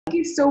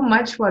you so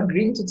much for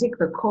agreeing to take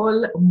the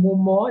call,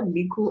 Mumo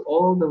Liku,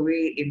 all the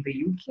way in the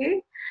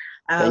UK.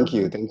 Thank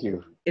you. Um, Thank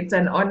you. it's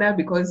an honor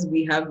because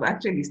we have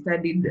actually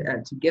studied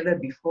together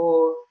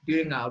before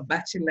during our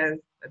bachelor's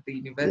at the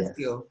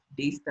University Yes. of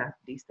Daystar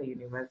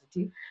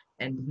University.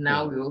 And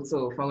now Yeah. we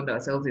also found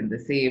ourselves in the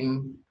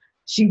same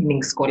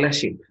Chevening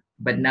Scholarship,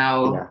 but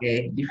now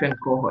Yeah. different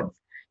cohorts.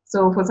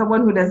 So for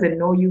someone who doesn't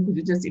know you, could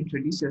you just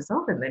introduce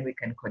yourself and then we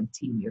can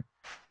continue?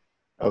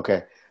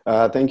 Okay.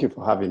 Thank you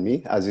for having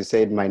me. As you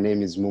said, my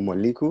name is Mumo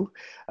Liku.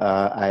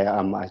 I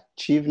am a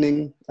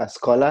Chevening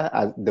scholar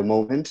at the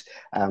moment.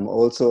 I'm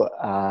also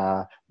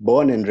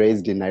born and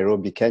raised in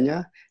Nairobi,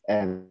 Kenya,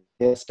 and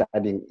here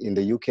studying in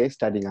the UK,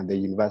 studying at the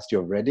University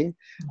of Reading.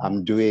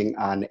 I'm doing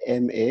an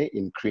MA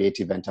in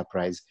Creative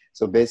Enterprise.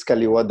 So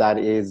basically what that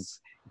is,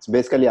 it's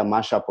basically a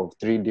mashup of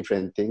three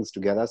different things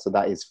together. So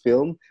that is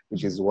film,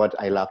 which is what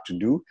I love to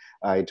do.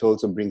 It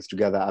also brings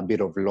together a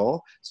bit of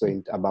law,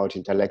 so about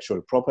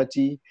intellectual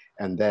property,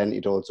 and then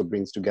it also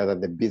brings together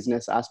the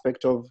business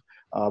aspect of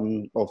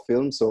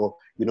film. So,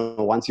 you know,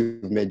 once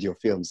you've made your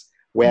films,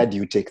 where do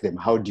you take them?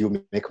 How do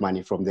you make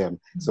money from them?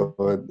 So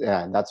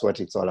yeah, that's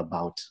what it's all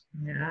about.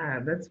 Yeah,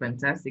 that's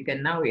fantastic.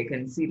 And now we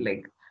can see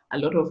like a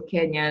lot of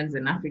Kenyans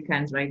and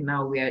Africans right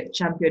now, we are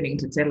championing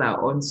to tell our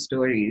own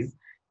stories.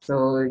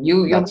 So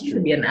you're That's going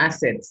to be true. an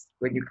asset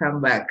when you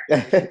come back.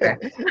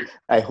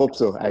 I hope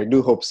so. I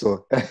do hope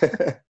so.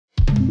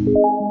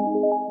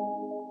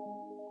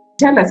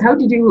 Tell us, how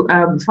did you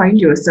find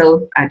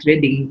yourself at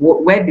Reading?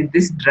 Where did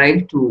this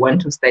drive to want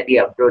to study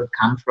abroad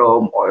come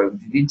from, or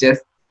did it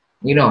just,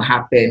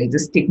 happen?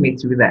 Just take me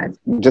through that.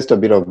 Just a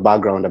bit of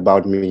background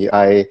about me.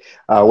 I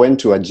went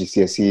to a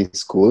GCSE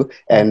school,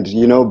 and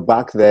you know,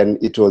 back then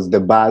it was the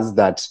buzz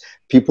that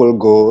people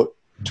go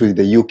to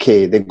the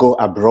UK, they go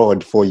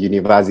abroad for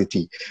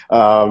university.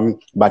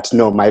 But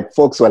no, my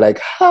folks were like,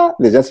 ha!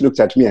 They just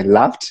looked at me and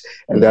laughed,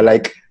 and they're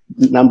like,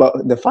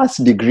 the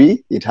first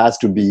degree, it has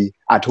to be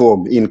at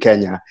home in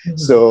Kenya.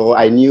 So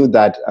I knew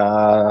that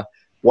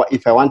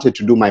if I wanted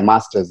to do my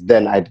master's,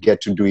 then I'd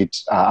get to do it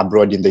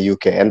abroad in the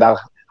UK, and that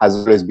has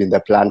always been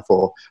the plan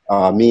for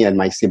me and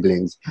my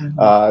siblings.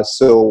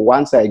 So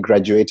once I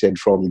graduated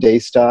from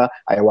Daystar,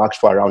 I worked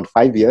for around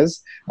 5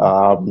 years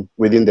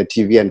within the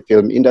TV and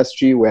film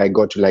industry, where I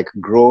got to like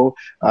grow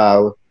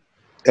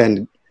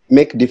and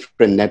make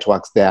different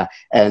networks there.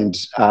 And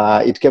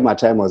it came a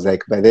time I was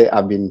like, by the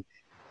I've been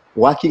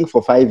working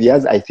for 5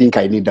 years, I think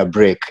I need a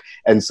break.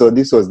 And so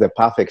this was the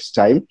perfect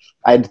time.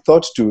 I'd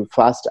thought to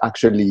first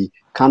actually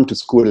come to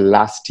school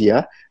last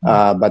year,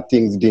 but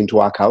things didn't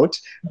work out.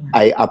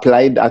 I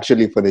applied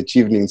actually for the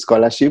Chevening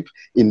Scholarship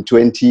in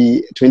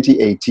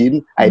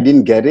 2018. I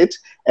didn't get it.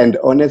 And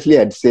honestly,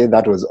 I'd say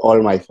that was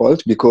all my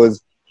fault,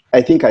 because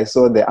I think I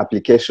saw the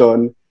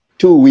application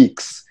 2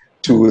 weeks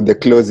to the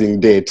closing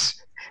date.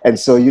 And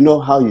so you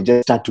know how you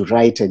just start to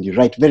write, and you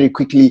write very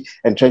quickly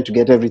and trying to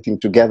get everything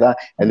together,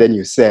 and then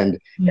you send.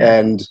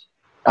 And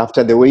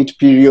after the wait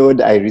period,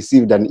 I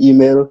received an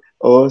email,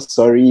 oh,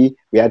 sorry,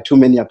 we had too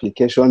many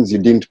applications, you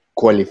didn't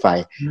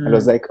qualify. And I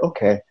was like,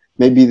 okay,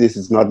 maybe this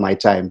is not my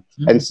time.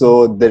 And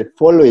so the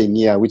following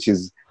year, which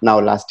is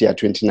now last year,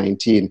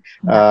 2019,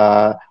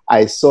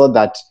 I saw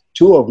that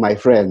two of my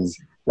friends,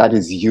 that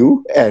is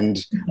you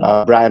and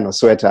Brian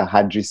Osweta,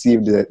 had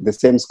received the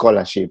same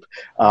scholarship.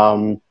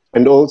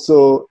 And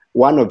also,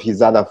 one of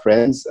his other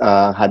friends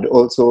had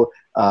also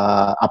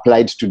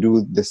applied to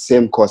do the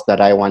same course that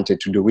I wanted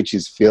to do, which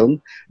is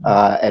film,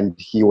 and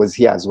he was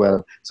here as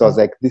well. So I was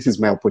like, this is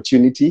my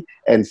opportunity.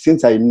 And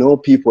since I know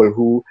people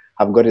who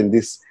have gotten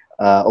this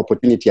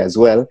opportunity as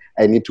well,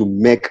 I need to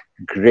make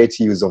great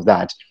use of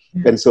that.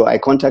 And so I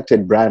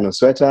contacted Brian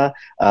Osweta.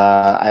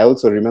 I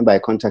also remember I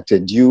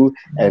contacted you,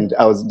 and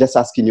I was just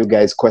asking you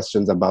guys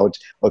questions about,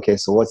 okay,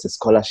 so what's the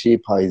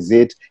scholarship? How is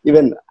it?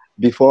 Even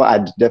before,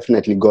 I'd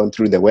definitely gone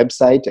through the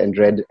website and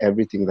read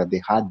everything that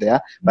they had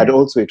there. But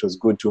also it was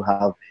good to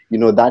have, you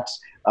know, that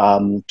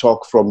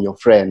talk from your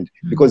friend,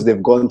 because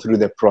they've gone through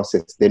the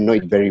process. They know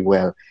it very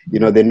well. You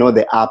know, they know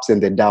the ups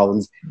and the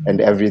downs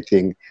and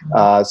everything.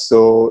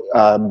 So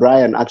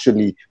Brian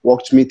actually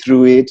walked me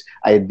through it.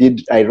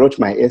 I wrote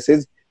my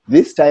essays.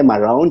 This time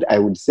around, I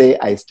would say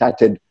I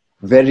started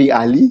very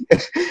early.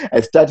 I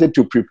started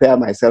to prepare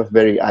myself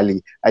very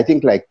early. I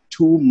think like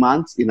 2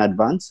 months in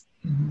advance.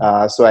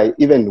 So I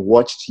even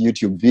watched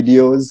YouTube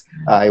videos.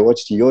 I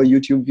watched your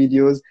YouTube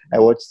videos. I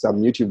watched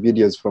some YouTube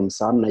videos from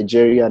some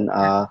Nigerian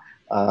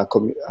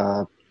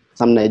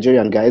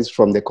guys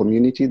from the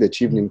community, the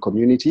Chevening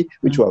community,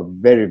 which were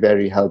very,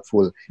 very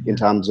helpful in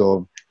terms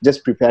of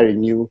just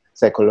preparing you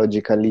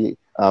psychologically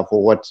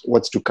for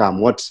what's to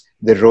come, what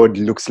the road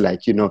looks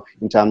like, you know,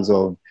 in terms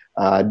of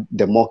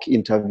the mock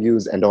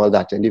interviews and all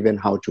that, and even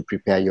how to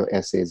prepare your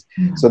essays.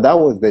 So that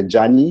was the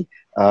journey.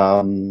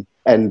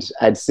 And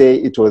I'd say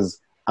it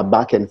was a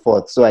back and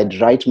forth. So I'd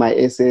write my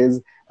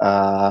essays,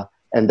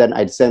 and then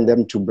I'd send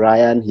them to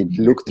Brian. He'd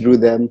look through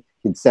them.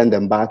 he'd send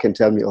them back and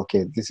tell me,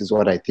 okay, this is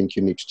what I think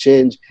you need to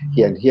change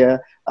here and here.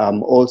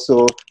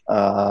 Also,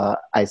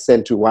 I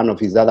sent to one of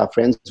his other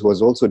friends who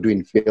was also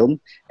doing film,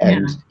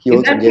 and he Is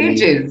also that gave me.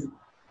 Pages?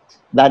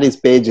 That is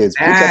Pages.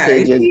 Peter You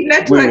Pages, see,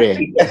 network.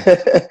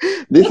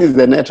 this is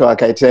the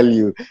network, I tell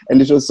you.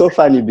 And it was so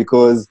funny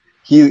because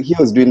he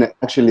was doing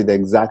actually the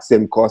exact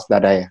same course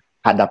that I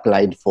had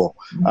applied for,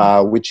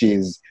 which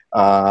is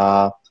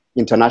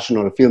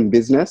international film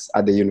business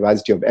at the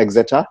University of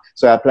Exeter.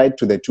 So I applied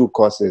to the two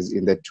courses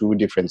in the two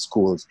different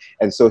schools.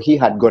 And so he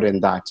had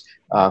gotten that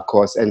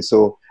course. And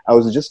so I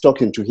was just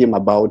talking to him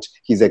about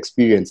his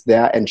experience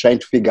there and trying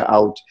to figure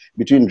out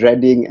between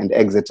Reading and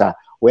Exeter,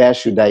 where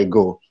should I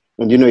go?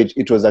 And, you know,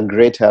 it was a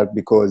great help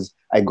because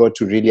I got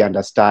to really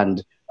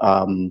understand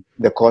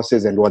the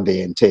courses and what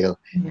they entail.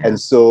 And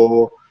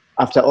so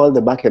after all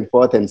the back and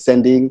forth and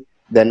sending,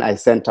 then I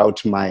sent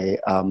out my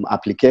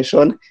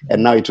application,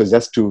 and now it was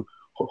just to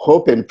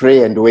hope and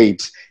pray and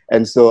wait.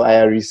 And so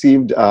I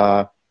received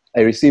an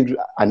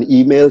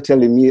email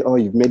telling me, oh,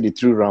 you've made it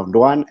through round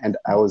one, and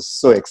I was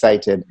so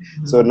excited.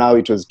 So now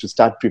it was to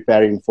start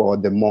preparing for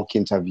the mock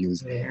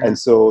interviews. And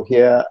so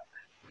here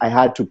I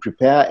had to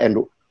prepare,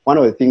 and one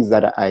of the things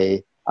that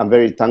I am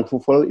very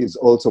thankful for is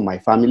also my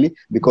family,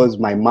 because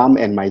my mom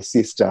and my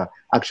sister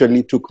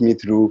actually took me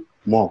through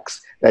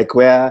mocks, like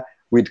where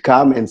we'd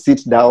come and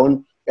sit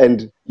down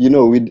and, you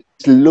know, we'd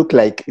look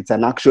like it's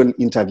an action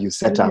interview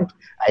setup.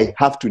 I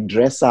have to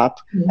dress up,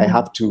 I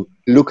have to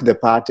look the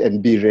part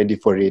and be ready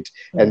for it.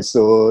 And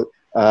so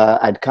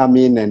I'd come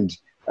in and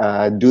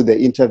do the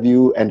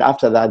interview, and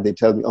after that they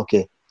tell me,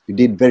 okay, you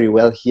did very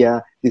well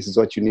here, this is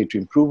what you need to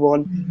improve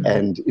on.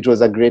 And it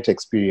was a great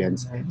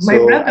experience. My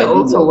So brother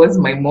also was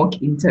my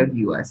mock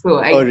interviewer, so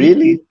I oh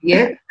really?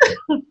 Yes.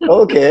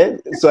 Okay,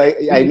 so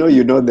I know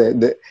you know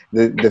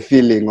the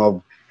feeling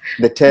of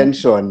the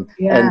tension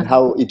and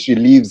how it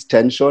relieves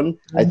tension.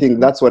 I think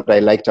that's what I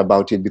liked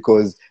about it,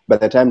 because by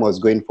the time I was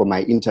going for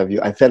my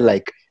interview, I felt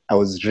like I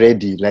was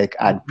ready, like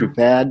I'd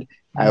prepared.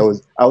 I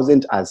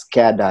wasn't as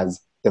scared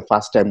as the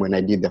first time when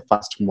I did the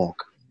first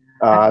mock.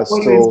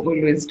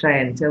 Always try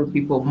and tell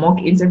people mock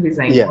interviews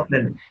are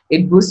important.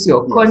 It boosts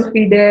your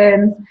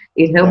confidence.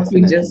 It helps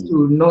you just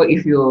to know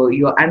if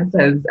your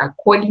answers are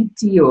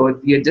quality or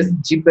you're just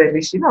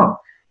gibberish, you know.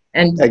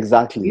 And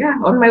exactly.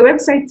 On my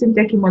website,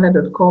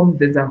 cynthiakimola.com,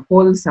 there's a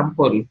whole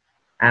sample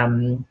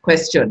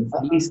questions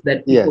list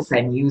that people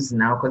can use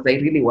now, because I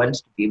really want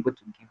to be able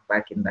to give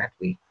back in that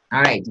way.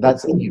 All right.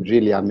 That's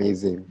really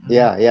amazing.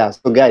 Yeah.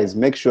 So guys,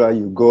 make sure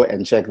you go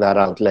and check that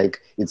out.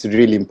 Like, it's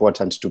really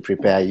important to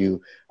prepare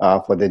you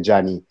for the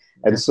journey.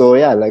 And so,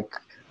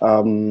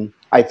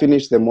 I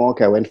finished the mock,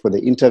 I went for the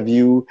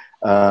interview.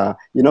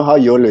 You know how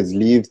you always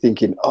leave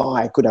thinking, oh,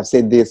 I could have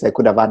said this, I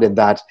could have added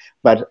that.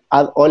 But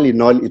all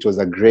in all, it was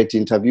a great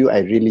interview. I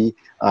really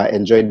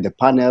enjoyed the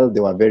panel. They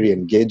were very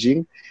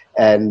engaging.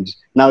 And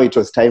now it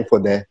was time for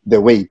the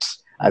wait,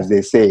 as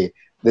they say.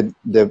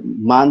 The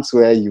months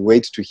where you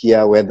wait to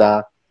hear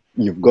whether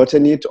you've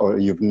gotten it or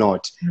you've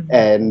not.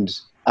 And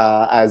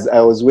as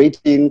I was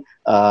waiting,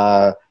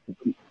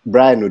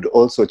 Brian would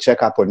also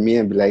check up on me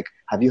and be like,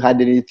 have you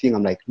had anything?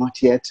 I'm like,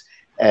 not yet.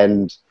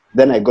 And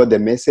then I got the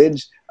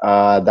message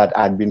that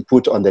I'd been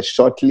put on the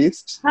short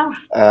list.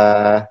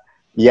 So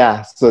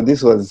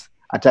this was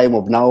a time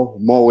of now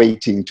more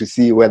waiting to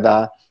see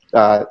whether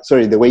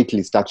the wait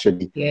list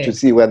actually, to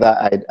see whether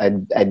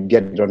I'd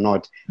get it or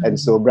not. And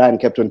so Brian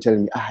kept on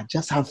telling me,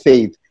 just have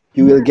faith,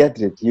 you will get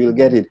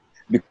it,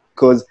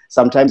 because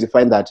sometimes you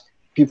find that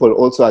people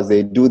also, as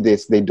they do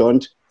this, they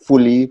don't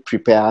fully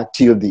prepare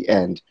till the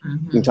end,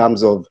 in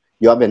terms of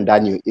you haven't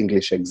done your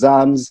English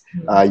exams,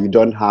 you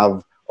don't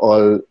have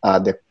all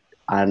the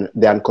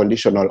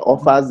unconditional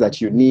offers that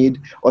you need,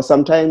 or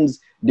sometimes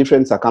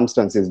different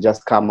circumstances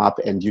just come up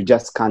and you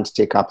just can't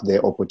take up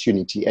the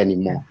opportunity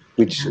anymore,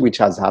 which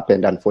has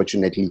happened,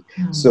 unfortunately.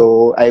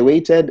 So I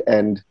waited,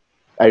 and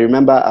I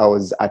remember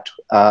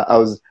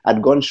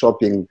I'd gone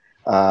shopping,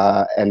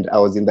 and I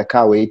was in the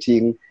car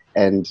waiting,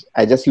 and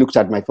I just looked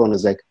at my phone. I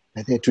was like,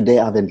 today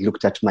I haven't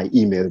looked at my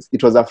emails.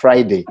 It was a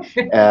Friday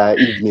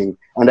evening,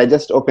 and I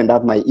just opened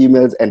up my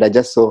emails and I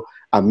just saw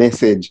a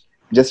message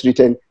just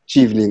written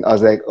Chevening. I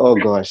was like, oh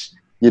gosh,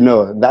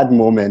 that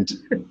moment.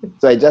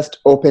 So I just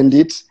opened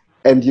it,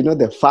 and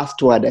the first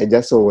word I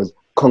just saw was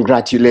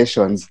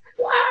congratulations.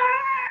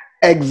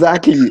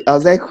 Exactly. I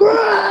was like,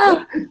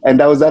 wah! And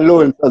I was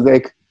alone. I was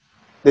like,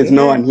 there's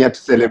no one here to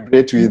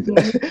celebrate with.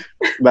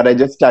 But I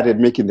just started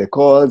making the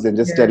calls and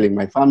just telling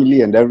my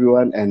family and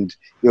everyone. And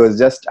it was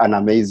just an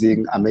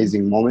amazing,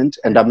 amazing moment,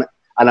 and an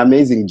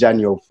amazing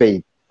journey of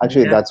faith.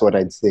 Actually, that's what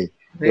I'd say.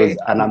 It was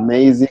an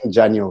amazing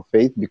journey of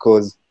faith,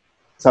 because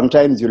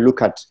sometimes you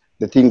look at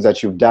the things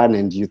that you've done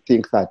and you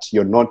think that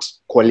you're not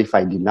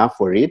qualified enough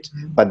for it.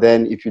 But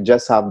then if you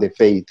just have the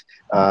faith,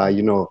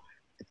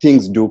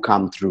 things do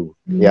come through.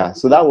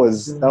 So that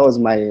was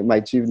my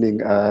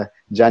Chevening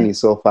journey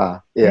so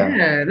far.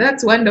 Yeah,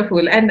 that's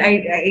wonderful. And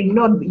I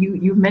know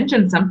you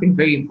mentioned something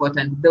very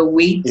important, the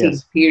waiting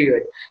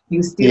period.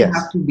 You still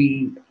have to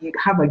you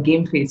have a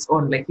game face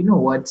on, like, you know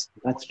what?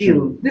 That's Still,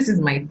 true. this is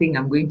my thing,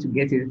 I'm going to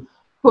get it.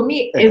 For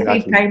me, every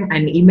Exactly. time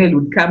an email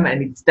would come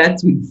and it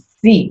starts with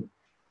C,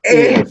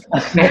 Yes.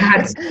 my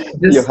heart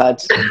Your just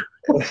heart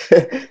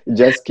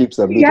just keeps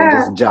a bit and yeah,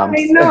 just I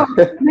jumps. know.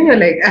 Then you're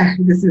like,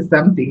 this is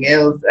something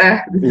else.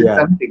 This is Yeah.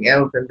 something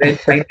else. And then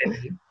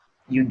finally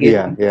you get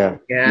Yeah. it. Yeah.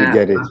 You Yeah.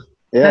 get it. That's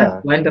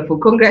Yeah. wonderful.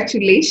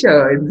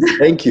 Congratulations.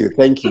 Thank you.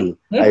 Thank you.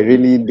 I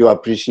really do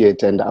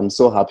appreciate, and I'm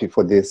so happy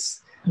for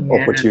this Yeah.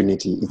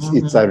 opportunity.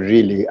 It's a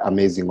really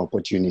amazing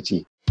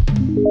opportunity.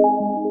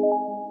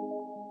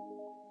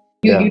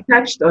 You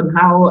touched on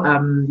how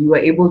you were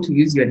able to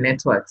use your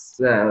networks,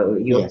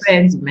 your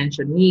friends, you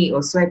mentioned me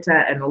or Sweater,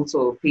 and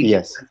also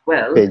pages as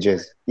well.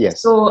 Pages,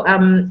 yes. So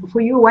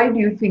for you, why do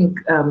you think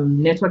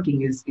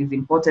networking is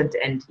important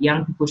and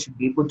young people should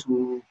be able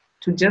to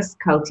just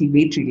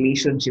cultivate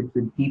relationships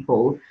with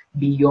people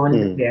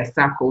beyond their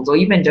circles, or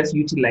even just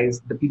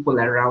utilize the people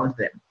around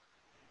them?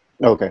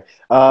 Okay.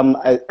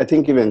 I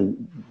think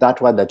even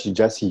that word that you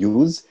just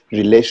use,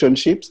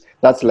 relationships,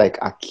 that's like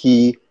a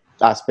key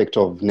aspect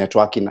of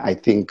networking, I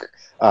think,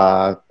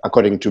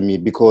 according to me,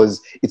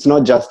 because it's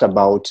not just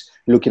about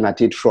looking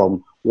at it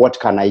from what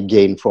can I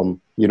gain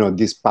from,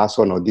 this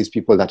person or these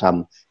people that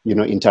I'm,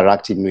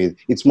 interacting with.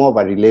 It's more of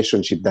a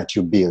relationship that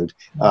you build,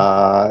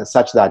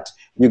 such that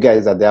you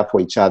guys are there for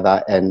each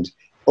other. And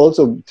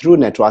also through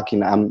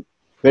networking, I'm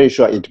very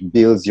sure it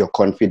builds your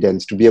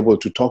confidence to be able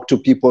to talk to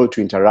people, to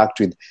interact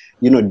with,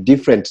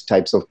 different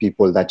types of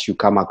people that you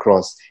come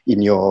across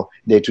in your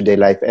day-to-day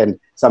life. And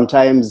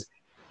sometimes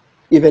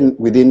even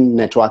within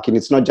networking,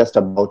 it's not just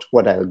about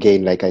what I'll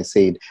gain, like I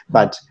said,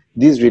 but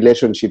these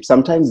relationships,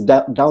 sometimes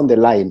down the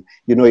line,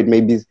 it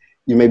may be,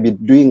 you may be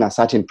doing a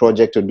certain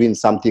project or doing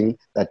something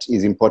that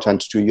is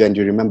important to you, and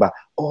you remember,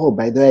 oh,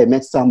 by the way, I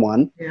met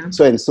someone,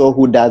 so-and-so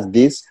who does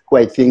this, who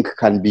I think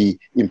can be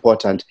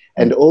important.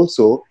 And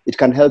also, it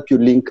can help you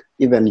link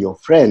even your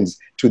friends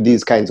to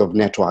these kinds of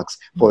networks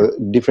for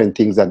different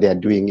things that they are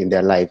doing in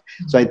their life.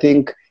 So I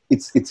think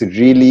it's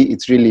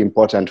really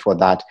important for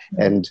that.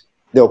 And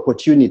the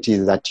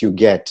opportunities that you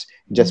get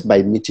just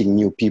by meeting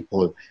new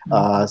people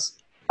are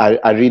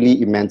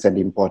really immense and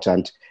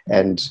important.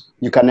 And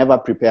you can never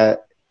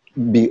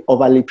be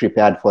overly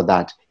prepared for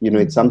that.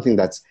 It's something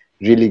that's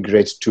really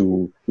great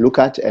to look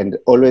at, and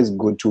always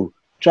good to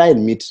try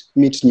and meet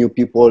new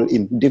people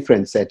in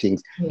different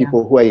settings,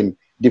 people who are in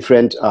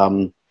different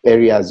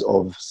areas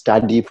of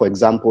study, for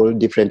example,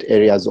 different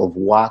areas of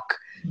work,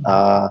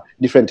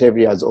 different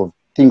areas of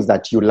things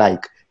that you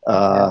like.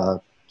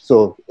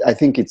 So I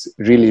think it's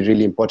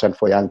really important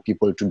for young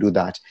people to do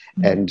that,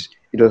 and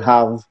it'll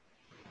have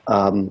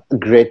a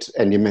great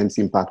and immense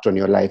impact on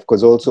your life,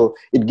 because also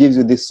it gives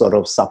you this sort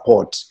of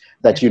support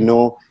that,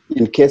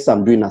 in case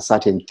I'm doing a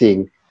certain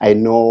thing, I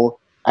know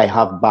I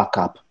have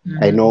backup.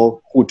 I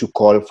know who to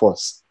call for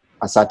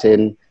a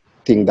certain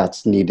thing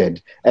that's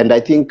needed. And I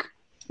think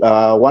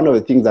one of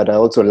the things that I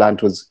also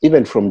learned was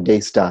even from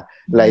Daystar,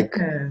 like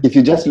if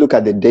you just look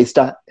at the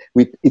Daystar,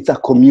 it's a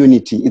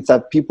community, it's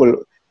a people,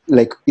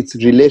 like it's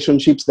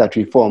relationships that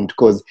we formed,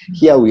 because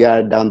here we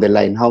are down the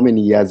line, how many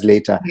years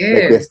later,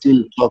 like we're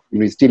still talking,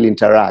 we still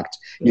interact.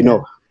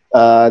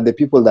 The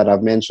people that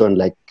I've mentioned,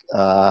 like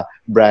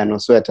Brian or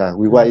Sweater,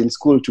 we were in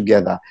school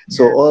together.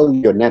 So all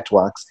your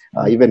networks,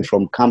 even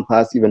from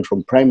campus, even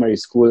from primary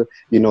school,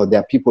 there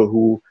are people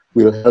who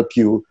will help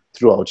you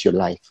throughout your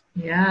life.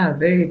 Yeah,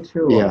 very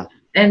true.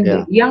 And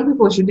young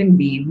people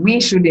we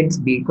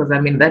shouldn't be, because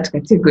I'm in that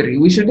category,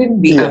 we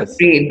shouldn't be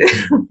afraid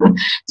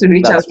to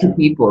reach out to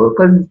people,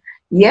 because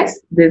yes,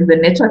 there's the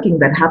networking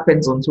that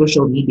happens on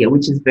social media,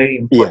 which is very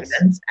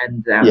important.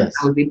 And I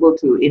was able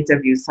to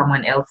interview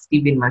someone else,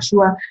 Stephen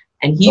Mashua,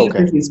 and he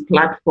uses his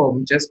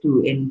platform just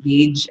to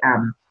engage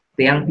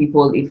the young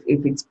people, if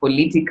it's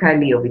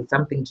politically or if it's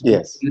something to do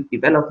with youth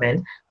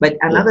development. But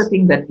another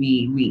thing that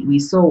we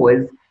saw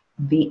was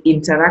the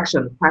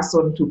interaction,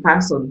 person to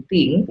person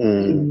thing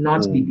should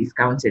not be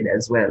discounted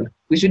as well.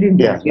 We shouldn't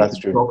be afraid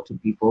to talk to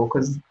people,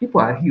 because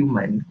people are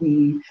human.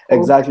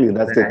 Exactly,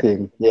 that's the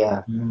thing.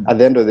 Yeah. At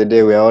the end of the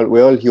day, we're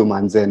all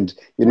humans, and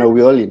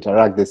we all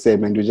interact the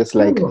same, and we're just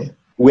like,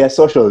 we are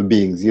social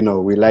beings.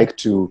 We like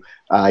to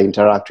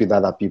interact with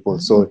other people.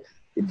 So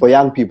for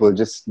young people,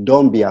 just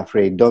don't be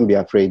afraid. Don't be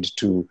afraid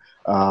to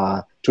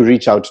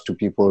reach out to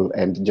people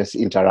and just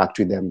interact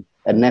with them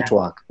and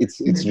network.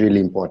 It's really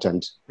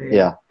important.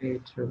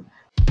 Very true.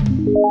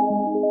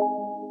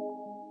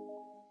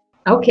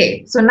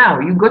 Okay, so now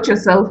you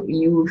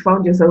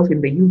found yourself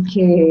in the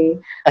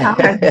UK. How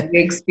has the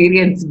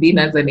experience been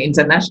as an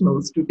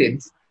international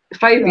student?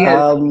 5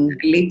 years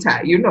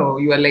later, you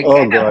are like,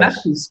 I'm back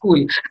to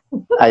school.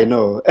 I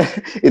know.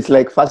 It's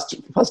like,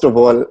 first of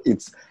all,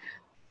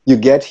 you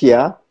get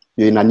here,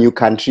 you're in a new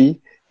country,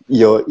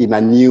 you're in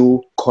a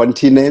new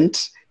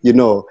continent,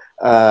 you're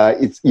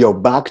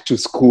back to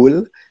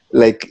school.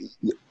 Like,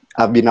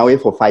 I've been away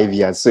for 5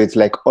 years. So it's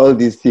like all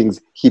these things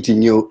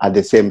hitting you at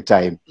the same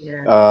time.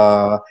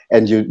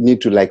 And you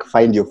need to like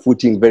find your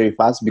footing very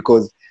fast,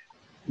 because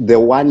the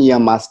 1 year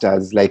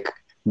masters like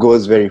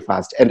goes very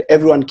fast, and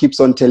everyone keeps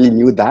on telling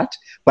you that,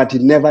 but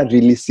it never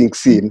really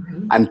sinks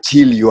in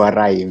until you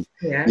arrive.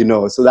 You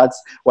know, so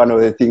that's one of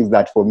the things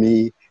that for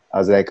me, I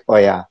was like, oh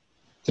yeah,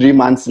 3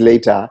 months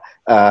later,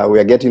 we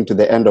are getting to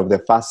the end of the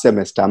first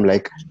semester. I'm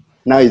like,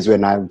 now is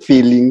when I'm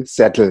feeling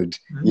settled,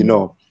 you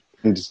know.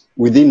 And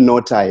within no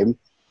time,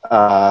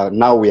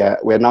 now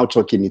we're now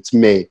talking, it's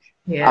May.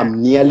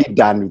 I'm nearly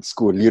done with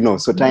school, you know,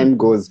 so time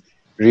goes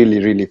really,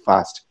 really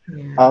fast.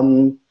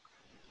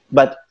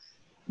 But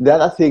the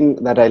other thing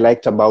that I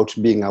liked about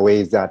being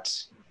away is that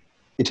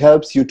it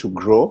helps you to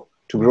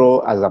grow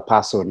as a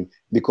person,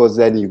 because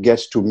then you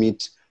get to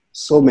meet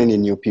so many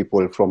new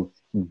people from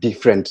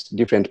different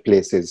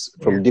places,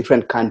 from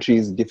different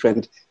countries,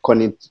 different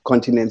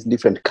continents,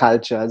 different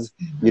cultures,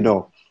 you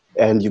know,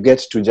 and you get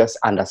to just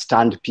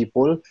understand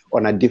people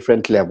on a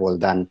different level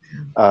than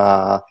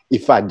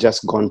if I'd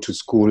just gone to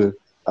school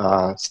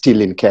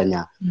still in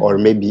Kenya or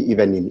maybe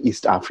even in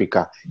East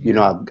Africa. You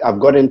know, I've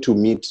gotten to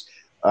meet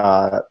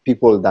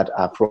people that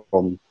are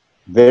from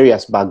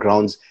various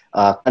backgrounds,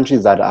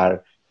 countries that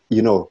are,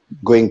 you know,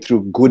 going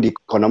through good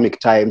economic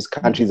times,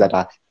 countries that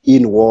are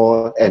in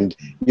war, and,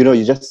 you know,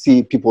 you just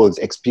see people's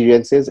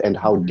experiences and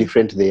how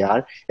different they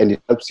are. And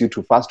it helps you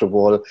to, first of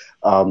all,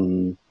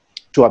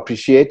 to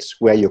appreciate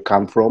where you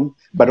come from,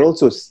 but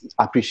also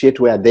appreciate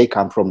where they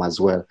come from as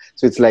well.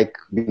 So it's like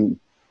been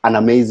an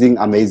amazing,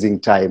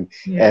 amazing time.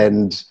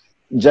 And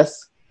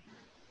just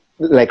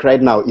like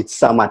right now, it's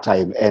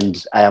summertime,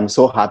 and I am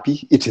so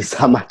happy it is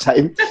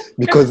summertime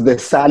because the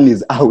sun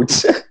is out.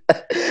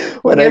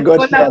 When I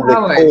got here,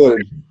 the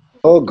cold,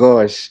 oh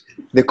gosh,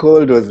 the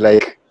cold was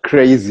like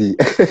crazy,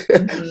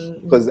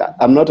 because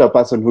I'm not a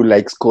person who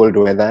likes cold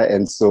weather,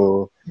 and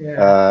so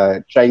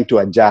trying to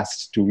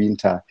adjust to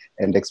winter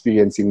and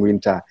experiencing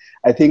winter,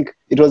 I think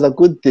it was a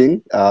good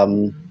thing,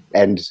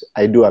 and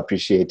I do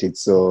appreciate it.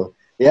 So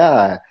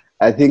yeah,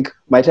 I think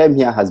my time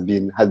here has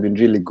been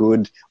really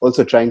good.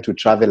 Also trying to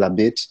travel a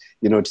bit,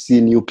 you know, to see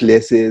new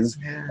places,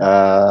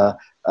 try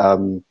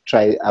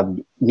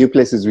new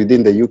places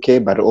within the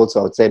UK, but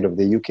also outside of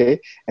the UK.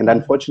 And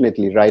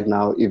unfortunately, right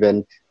now,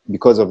 even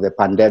because of the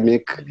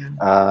pandemic,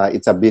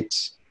 it's a bit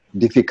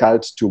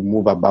difficult to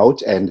move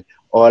about, and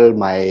all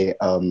my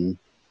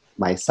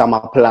my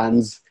summer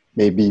plans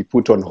may be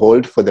put on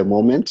hold for the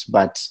moment.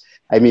 But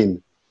I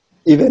mean,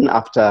 even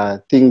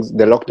after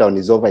the lockdown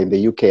is over in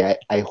the UK,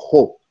 I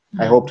hope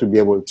to be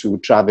able to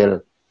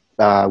travel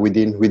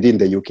within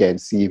the UK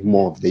and see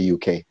more of the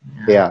UK.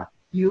 Yeah.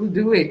 You'll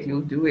do it.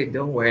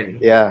 Don't worry.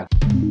 Yeah.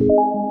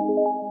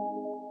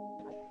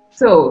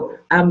 So,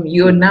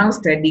 you're now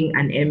studying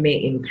an MA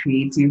in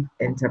Creative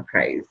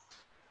Enterprise.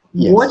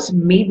 Yes. What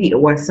maybe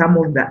were some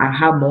of the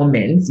aha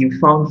moments you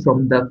found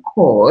from the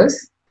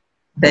course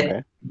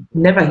that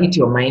never hit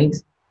your mind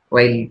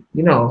while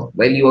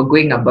you were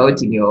going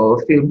about in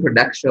your film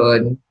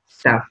production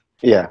stuff?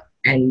 Yeah.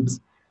 And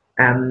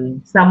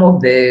some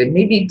of the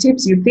maybe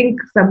tips you think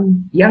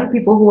some young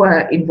people who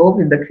are involved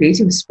in the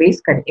creative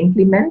space can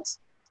implement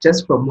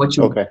just from what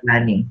you're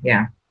learning.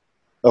 Yeah.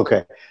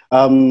 Okay.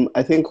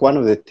 I think one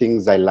of the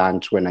things I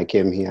learned when I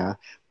came here,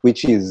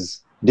 which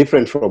is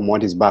different from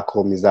what is back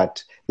home, is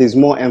that there's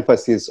more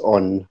emphasis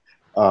on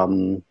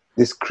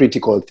this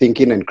critical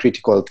thinking and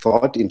critical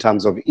thought in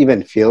terms of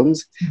even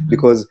films,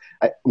 because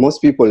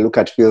most people look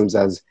at films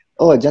as,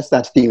 oh, just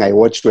that thing I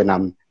watched when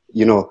I'm,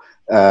 you know,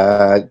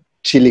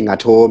 chilling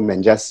at home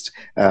and just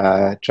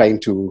trying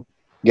to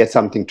get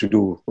something to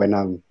do when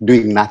I'm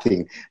doing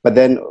nothing. But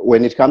then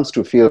when it comes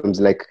to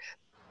films, like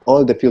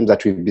all the films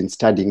that we've been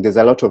studying, there's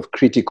a lot of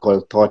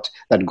critical thought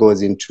that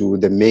goes into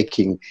the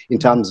making in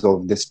terms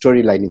of the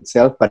storyline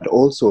itself, but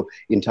also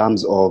in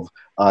terms of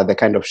the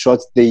kind of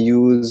shots they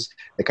use,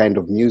 the kind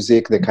of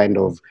music, the kind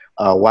of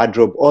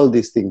wardrobe, all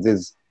these things.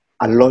 There's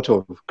a lot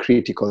of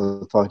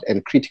critical thought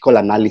and critical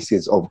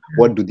analysis of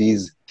what do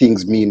these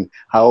things mean?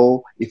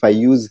 How, if I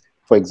use,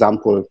 for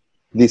example,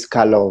 this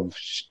color of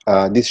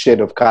this shade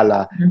of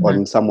color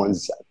on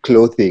someone's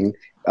clothing,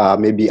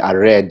 maybe a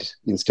red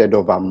instead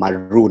of a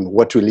maroon,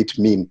 what will it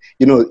mean?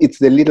 You know, it's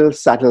the little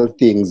subtle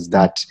things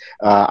that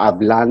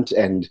I've learned,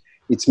 and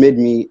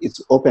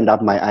it's opened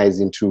up my eyes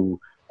into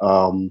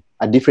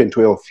a different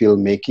way of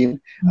filmmaking.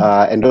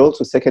 And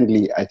also,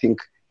 secondly, I think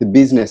the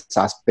business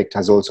aspect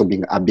has also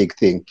been a big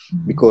thing,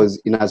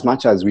 because in as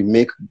much as we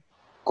make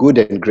good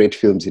and great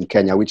films in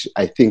Kenya, which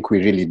I think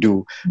we really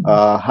do,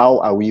 how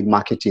are we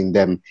marketing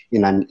them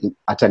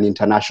at an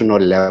international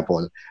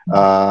level?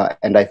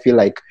 And I feel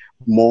like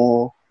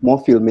more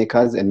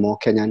filmmakers and more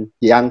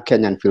young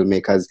Kenyan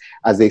filmmakers,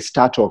 as they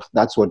start off,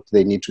 that's what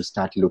they need to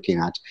start looking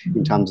at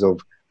in terms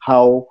of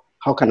how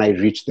can I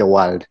reach the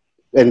world?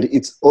 And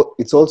it's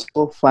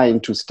also fine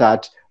to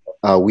start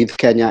with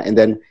Kenya and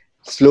then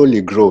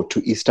slowly grow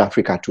to East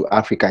Africa, to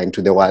Africa, and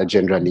to the world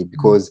generally,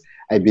 because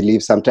I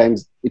believe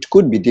sometimes it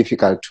could be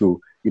difficult to,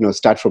 you know,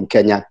 start from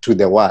Kenya to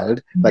the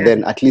world, but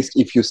then at least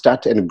if you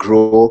start and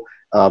grow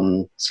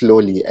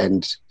slowly,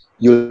 and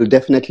you'll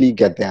definitely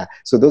get there.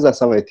 So those are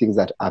some of the things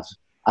that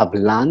I've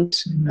learned,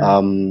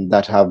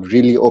 that have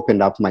really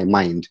opened up my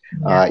mind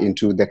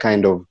into the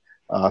kind of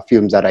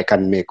films that I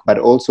can make, but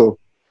also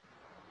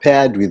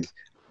paired with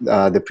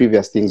the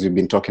previous things we've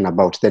been talking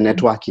about, the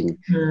networking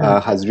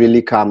has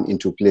really come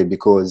into play,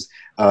 because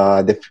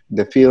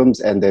the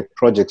films and the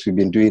projects we've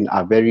been doing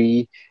are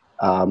very,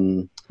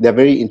 they're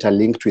very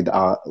interlinked with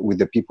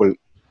the people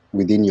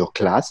within your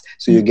class.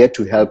 So you get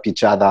to help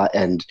each other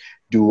and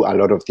do a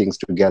lot of things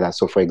together.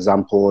 So for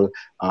example,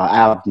 I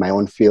have my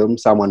own film.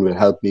 Someone will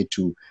help me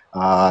to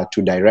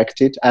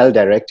direct it. I'll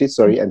direct it,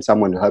 sorry, and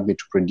someone will help me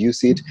to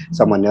produce it.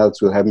 Someone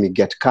else will help me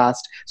get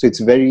cast. So it's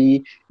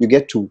very, you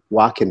get to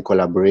work and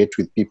collaborate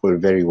with people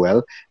very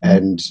well.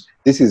 And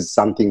this is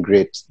something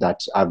great that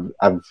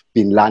I've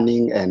been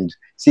learning and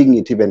seeing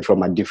it even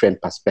from a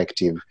different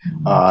perspective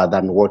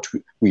than what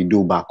we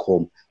do back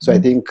home. So I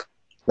think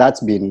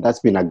that's been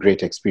a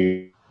great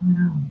experience.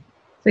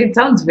 So it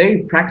sounds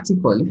very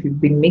practical. If you've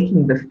been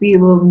making the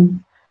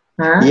film,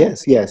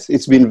 yes,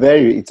 it's been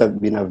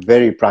a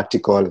very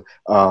practical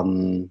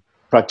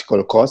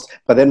course.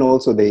 But then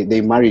also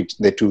they married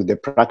the two, the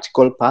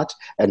practical part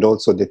and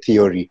also the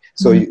theory.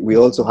 So we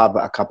also have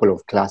a couple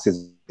of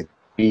classes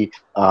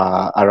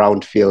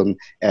around film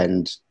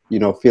and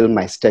film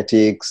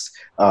aesthetics,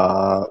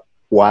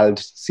 world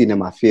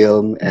cinema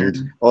film, and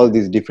all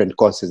these different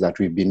courses that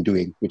we've been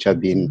doing, which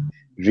have been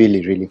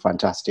really, really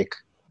fantastic.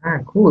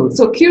 Cool.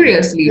 So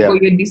curiously,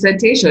 for your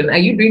dissertation, are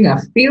you doing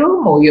a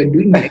film or you're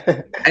doing like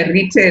a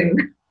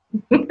written?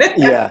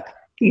 Yeah,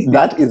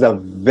 that is a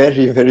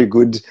very, very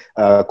good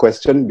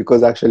question,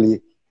 because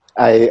actually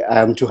I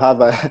am to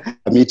have a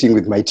meeting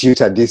with my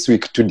tutor this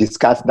week to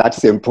discuss that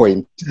same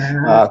point.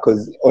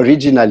 Because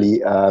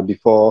originally,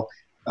 before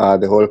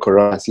the whole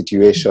Corona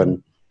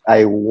situation,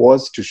 I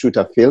was to shoot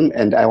a film,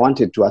 and I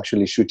wanted to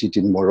actually shoot it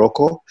in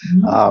Morocco.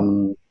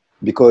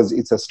 Because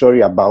it's a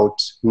story about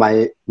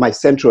my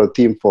central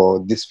theme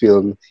for this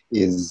film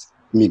is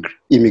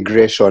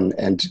immigration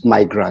and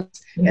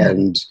migrants,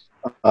 and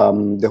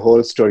the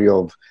whole story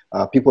of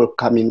people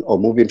coming or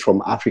moving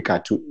from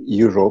Africa to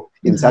Europe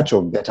in search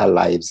of better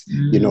lives.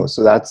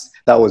 So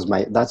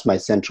that's my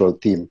central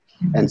theme.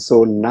 And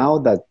so now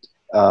that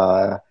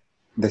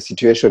the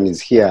situation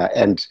is here,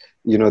 and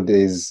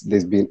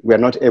we're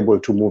not able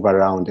to move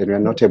around and we're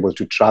not able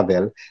to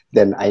travel,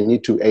 then I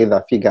need to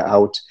either figure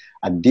out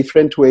a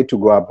different way to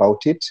go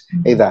about it,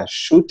 either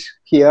shoot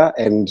here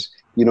and,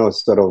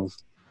 sort of,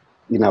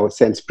 in our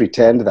sense,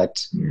 pretend that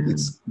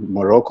it's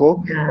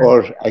Morocco,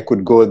 or I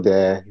could go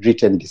the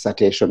written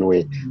dissertation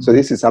way. So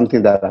this is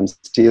something that I'm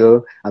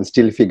still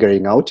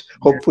figuring out.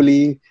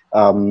 Hopefully,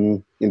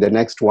 in the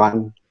next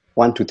 1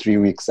 to 3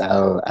 weeks,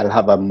 I'll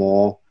have a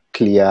more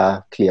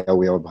clear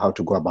way of how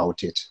to go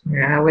about it.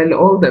 Yeah, well,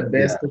 all the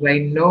best. Because I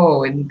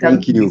know when it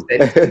comes to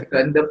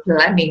dissertation, the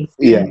planning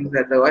stages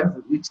are the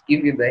ones which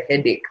give you the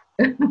headache.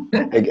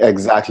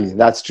 Exactly,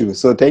 that's true.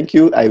 So thank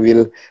you. I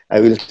will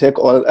take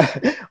all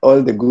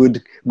the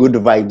good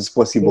vibes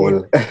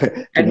possible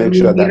to and make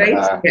sure that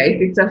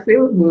if it's a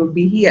film, we'll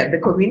be here. The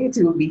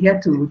community will be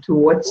here to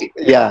watch it.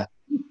 Yeah,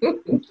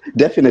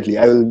 definitely.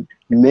 I will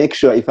make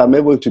sure, if I'm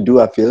able to do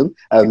a film,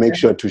 I'll make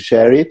sure to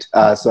share it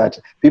so that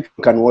people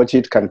can watch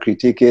it, can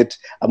critique it.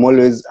 I'm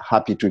always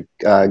happy to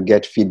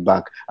get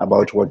feedback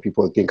about what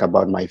people think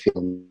about my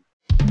film.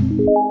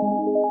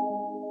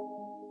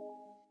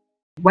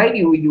 While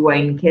you were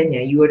in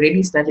Kenya, you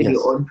already started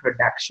your own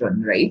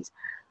production, right?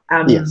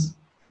 Yes.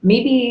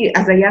 Maybe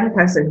as a young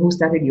person who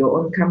started your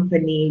own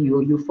company,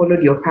 you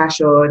followed your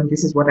passion,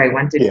 this is what I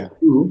wanted to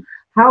do.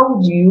 How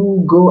do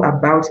you go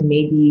about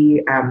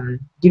maybe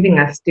giving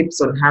us tips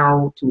on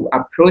how to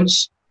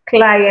approach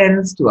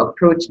clients, to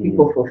approach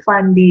people for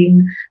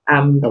funding?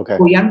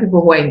 For young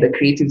people who are in the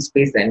creative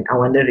space and are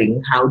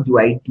wondering, how do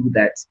I do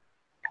that?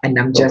 And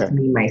I'm just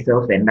me,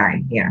 myself, and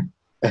I.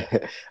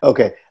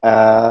 Okay.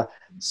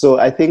 So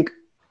I think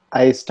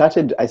I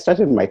started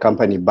my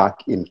company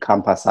back in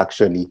campus,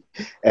 actually,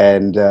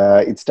 and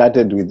it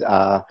started with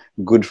a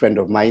good friend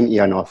of mine,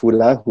 Ian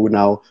Wafula, who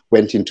now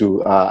went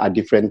into a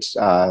different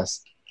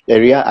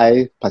area.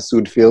 I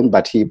pursued film,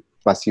 but he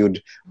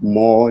pursued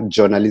more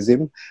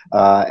journalism,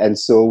 and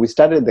so we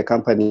started the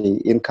company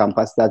in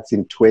campus. That's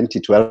in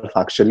 2012,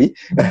 actually,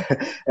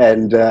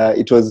 and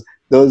it was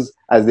those,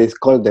 as they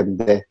call them,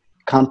 the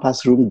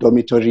campus room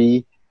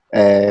dormitory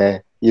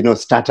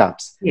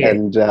startups.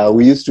 And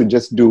we used to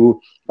just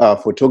do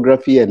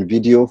photography and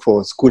video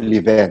for school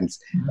events.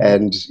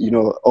 And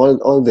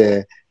all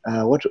the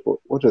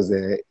what was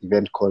the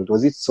event called?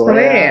 Was it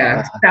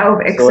Soya?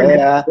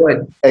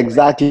 Soya.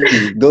 Exactly,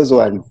 those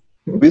ones.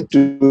 We used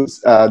to do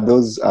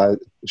those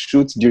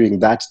shoots during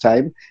that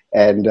time,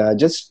 and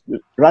just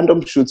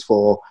random shoots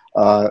for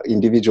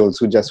individuals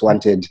who just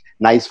wanted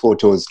nice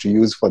photos to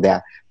use for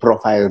their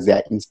profiles,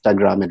 their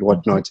Instagram and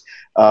whatnot.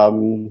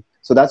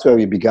 So that's where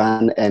we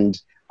began, and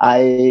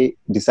I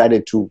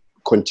decided to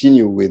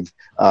continue with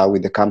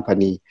the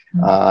company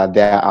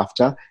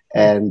thereafter.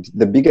 And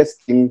the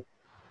biggest thing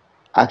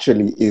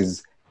actually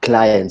is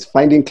clients.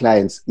 Finding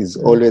clients is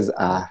always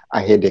a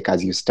headache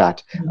as you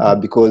start,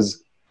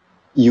 because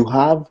you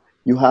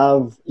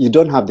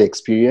don't have the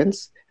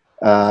experience,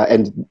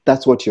 and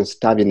that's what you're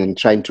starving and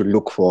trying to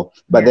look for.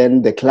 But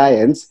then the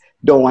clients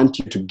don't want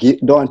to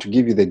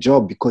give you the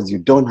job because you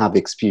don't have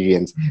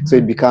experience. So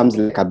it becomes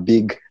like a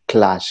big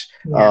clash.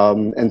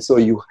 And so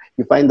you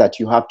find that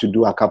you have to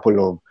do a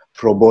couple of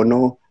pro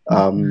bono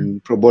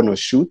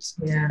shoots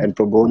and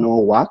pro bono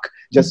work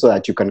just so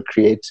that you can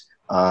create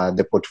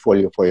the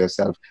portfolio for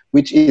yourself,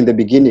 which in the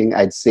beginning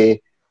I'd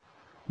say,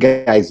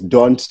 guys,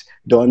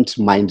 don't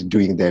mind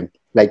doing them.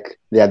 Like,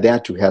 they are there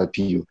to help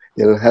you.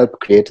 They'll help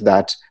create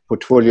that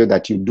portfolio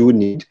that you do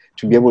need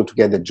to be able to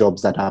get the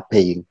jobs that are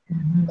paying.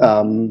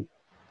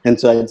 And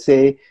so I'd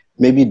say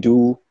maybe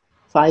do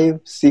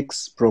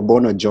 5-6 pro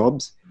bono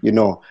jobs,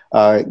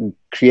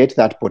 create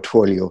that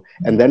portfolio.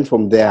 And then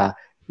from there,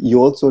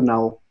 you also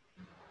now,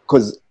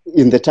 because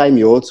in the time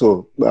you're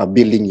also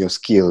building your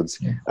skills.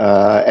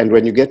 And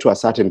when you get to a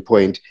certain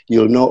point,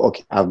 you'll know,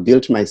 okay, I've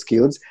built my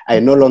skills. I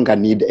no longer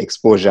need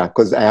exposure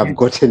because I have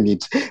gotten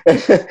it.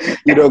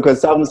 Because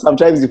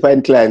sometimes you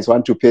find clients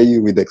want to pay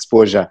you with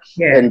exposure.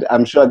 And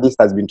I'm sure this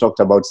has been talked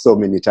about so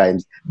many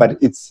times, but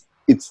it's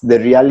the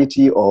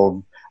reality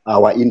of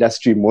our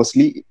industry,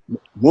 mostly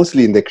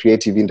in the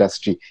creative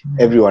industry.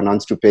 Everyone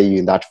wants to pay you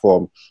in that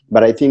form.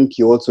 But I think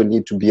you also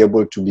need to be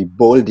able to be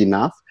bold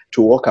enough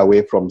to walk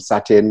away from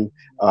certain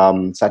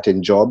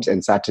jobs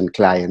and certain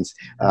clients,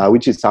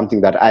 which is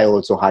something that I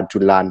also had to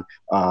learn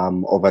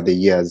over the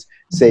years,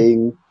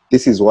 saying,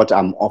 this is what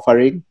I'm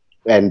offering.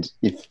 And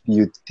if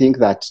you think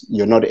that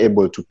you're not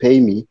able to pay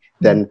me,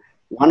 then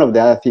one of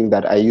the other things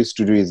that I used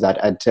to do is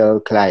that I'd tell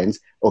clients,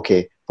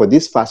 okay, for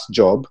this first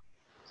job,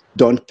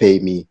 don't pay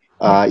me.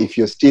 If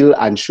you're still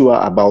unsure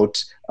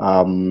about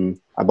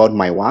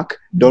my work,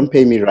 don't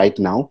pay me right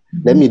now.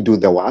 Let me do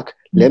the work.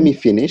 Let me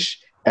finish.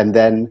 And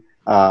then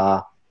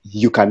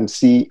you can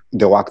see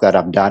the work that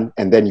I've done,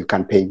 and then you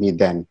can pay me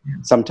then.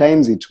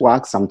 Sometimes it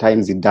works,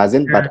 sometimes it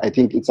doesn't, but I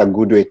think it's a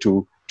good way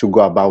to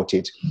go about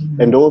it.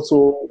 And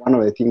also, one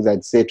of the things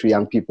I'd say to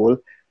young people,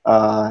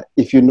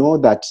 if you know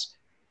that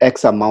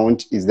X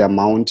amount is the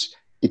amount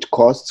it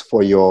costs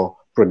for your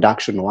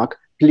production work,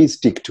 please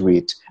stick to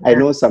it. I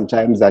know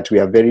sometimes that we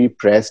are very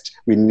pressed.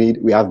 We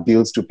have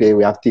bills to pay.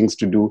 We have things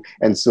to do.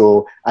 And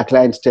so a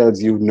client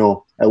tells you,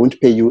 no, I won't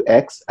pay you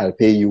X, I'll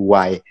pay you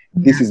Y.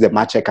 This is the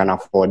much I can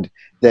afford.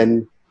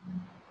 Then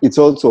it's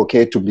also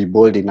okay to be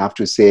bold enough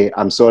to say,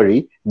 I'm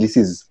sorry, this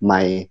is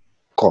my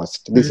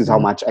cost. This is how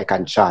much I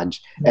can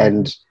charge.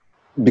 And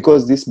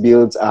because this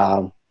builds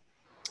an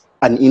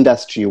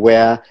industry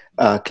where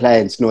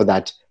clients know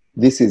that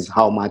this is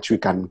how much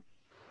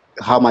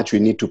we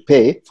need to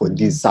pay for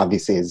these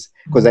services.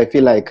 Because I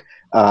feel like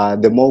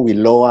the more we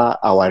lower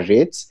our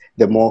rates,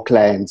 the more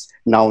clients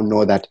now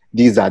know that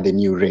these are the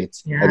new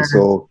rates. And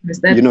so,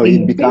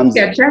 it becomes...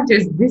 Cynthia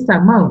charges this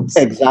amount.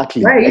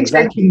 Exactly. Why are you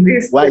charging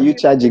this? Why are you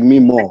charging me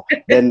more?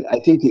 Then I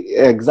think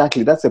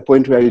exactly that's the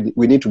point where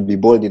we need to be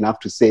bold enough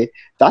to say,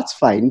 that's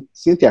fine,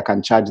 Cynthia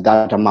can charge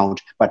that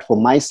amount, but for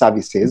my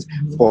services,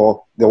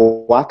 for the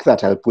work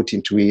that I'll put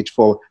into it,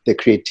 for the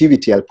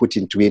creativity I'll put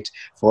into it,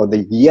 for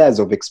the years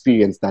of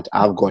experience that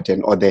I've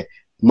gotten, or the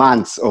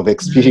months of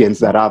experience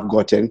that I've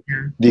gotten,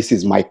 this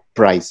is my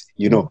price,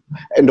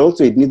 And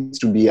also it needs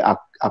to be a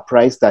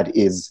price that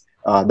is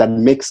that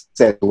makes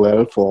sense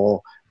well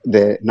for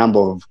the number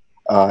of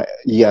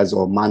years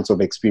or months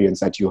of experience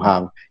that you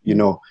have,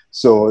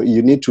 So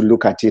you need to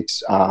look at it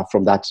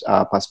from that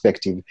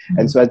perspective.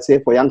 And so I'd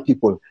say for young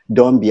people,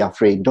 don't be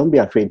afraid. Don't be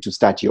afraid to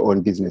start your own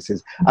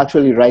businesses.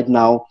 Actually, right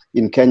now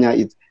in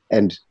Kenya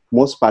and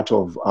most part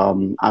of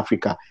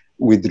Africa,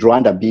 with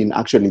Rwanda being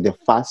actually the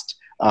first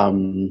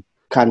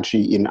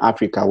country in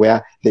Africa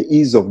where the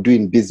ease of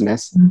doing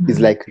business is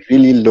like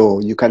really low.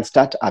 You can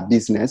start a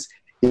business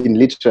in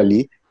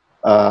literally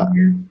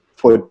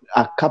for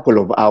a couple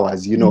of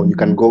hours. You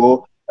can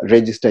go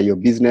register your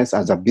business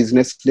as a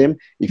business name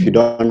if you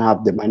don't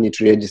have the money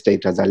to register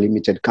it as a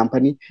limited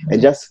company,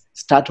 and just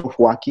start off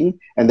working.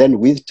 And then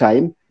with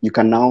time, you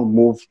can now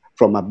move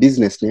from a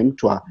business name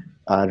to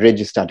a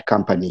registered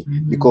company,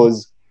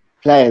 because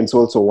clients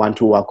also want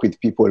to work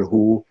with people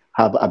who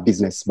have a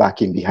business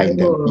backing behind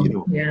them,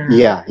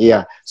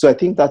 So I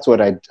think that's what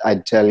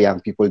I'd tell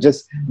young people.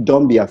 Just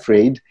don't be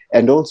afraid,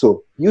 and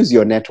also use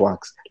your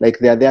networks. Like,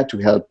 they're there to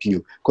help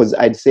you. Because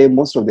I'd say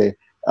most of a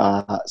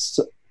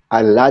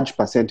large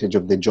percentage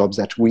of the jobs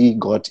that we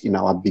got in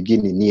our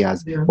beginning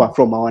years were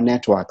from our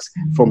networks,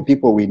 from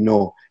people we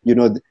know.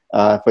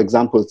 For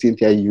example,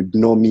 Cynthia, you'd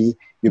know me.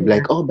 You'd be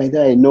like, oh, by the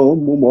way, I know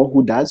Mumo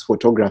who does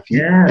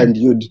photography, and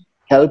you'd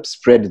help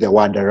spread the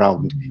word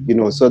around,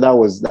 So that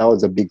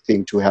was a big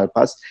thing to help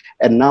us.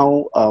 And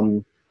now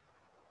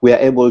we are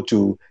able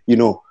to,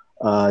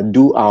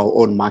 do our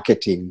own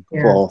marketing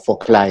for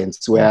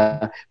clients,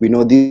 where we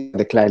know these are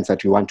the clients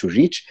that we want to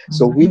reach.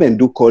 So we even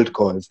do cold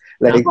calls.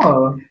 Like,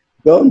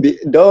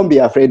 don't be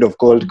afraid of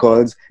cold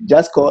calls.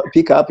 Just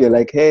pick up. You're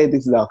like, hey,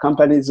 this is our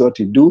company. This is what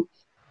we do.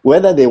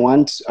 Whether they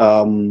want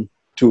to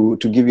to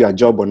give you a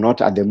job or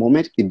not at the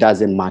moment, it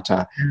doesn't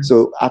matter.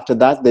 So after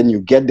that, then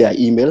you get their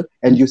email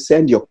and you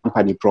send your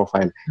company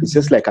profile. It's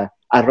just like a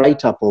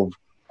write-up of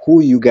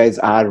who you guys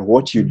are,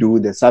 what you do,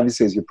 the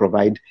services you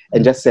provide,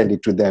 and just send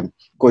it to them.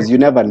 Because you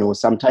never know,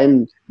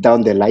 sometime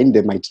down the line,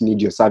 they might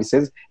need your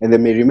services and they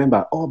may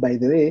remember, oh, by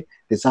the way,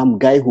 there's some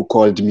guy who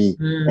called me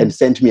and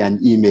sent me an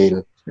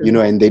email, you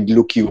know, and they'd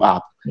look you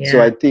up.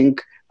 So I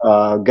think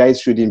guys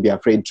shouldn't be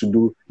afraid to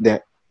do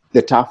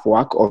the tough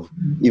work of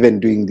even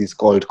doing these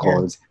cold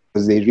calls,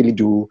 because they really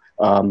do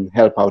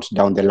help out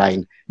down the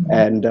line.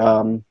 And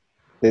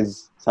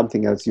there's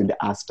something else you'd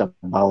asked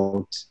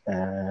about.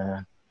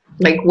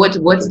 Like what's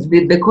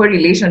the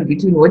correlation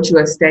between what you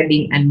are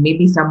studying and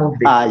maybe some of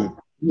the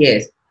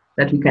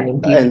that we can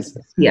implement?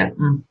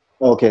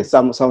 Okay,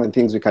 some of the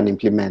things we can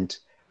implement.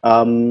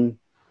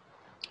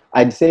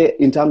 I'd say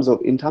in terms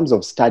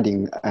of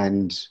studying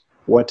and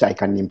what I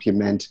can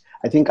implement,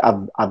 I think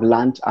I've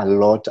learned a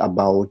lot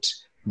about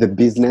the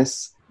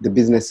business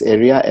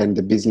area and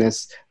the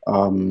business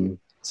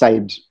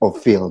side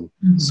of film.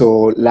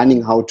 So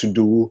learning how to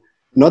do,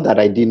 not that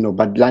I didn't know,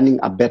 but learning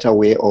a better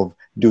way of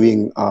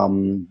doing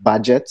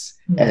budgets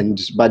and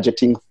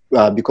budgeting,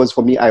 because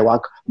for me, I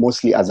work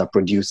mostly as a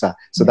producer.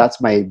 So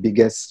that's my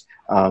biggest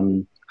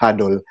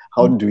hurdle.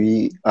 How do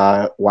we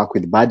work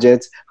with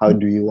budgets? How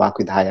do you work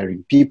with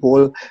hiring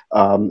people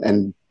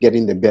and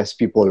getting the best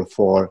people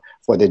for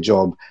the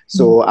job?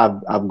 So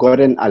I've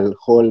gotten a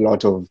whole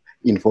lot of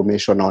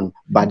information on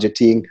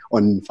budgeting,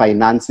 on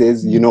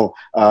finances, you know,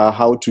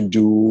 how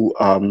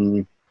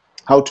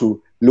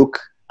to look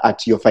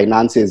at your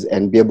finances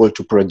and be able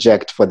to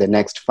project for the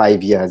next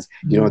 5 years,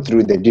 you know,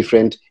 through the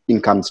different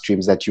income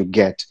streams that you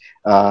get,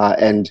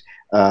 and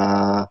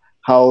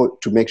how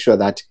to make sure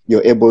that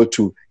you're able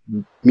to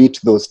meet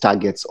those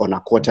targets on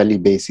a quarterly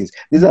basis.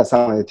 These are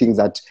some of the things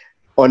that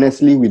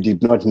honestly we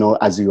did not know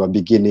as we were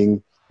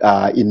beginning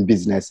in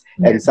business.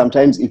 And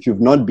sometimes if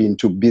you've not been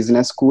to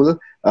business school,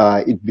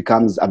 it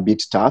becomes a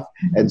bit tough.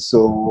 And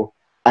so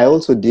I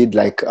also did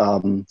like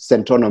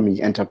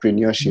centonomy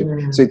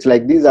entrepreneurship. So it's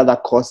like these other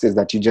courses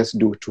that you just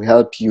do to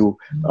help you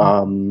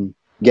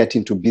get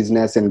into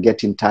business and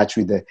get in touch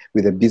with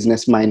the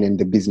business mind and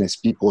the business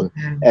people.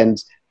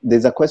 And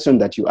there's a question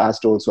that you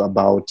asked also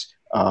about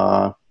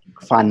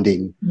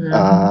funding.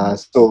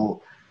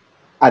 So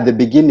at the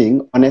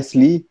beginning,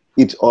 honestly,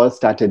 it all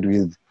started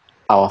with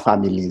our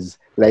families.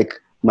 Like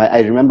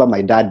I remember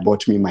my dad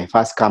bought me my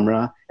first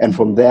camera, and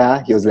from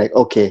there he was like,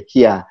 okay,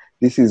 here,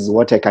 this is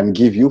what I can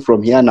give you.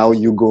 From here, now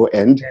you go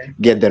and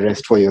get the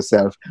rest for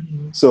yourself.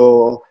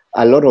 So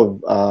a lot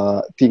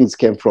of things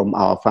came from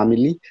our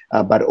family,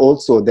 but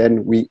also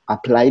then we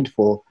applied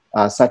for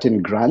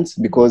certain grants,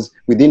 because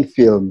within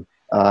film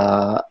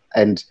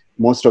and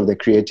most of the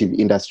creative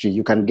industry,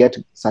 you can get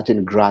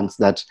certain grants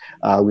that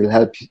will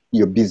help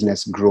your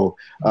business grow.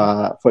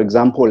 For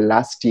example,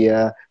 last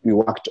year, we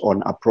worked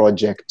on a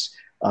project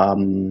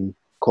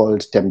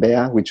called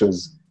Tembea, which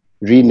was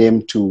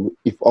renamed to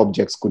If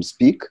Objects Could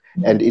Speak.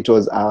 And it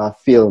was a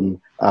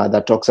film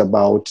that talks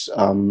about,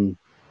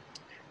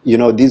 you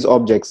know, these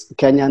objects,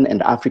 Kenyan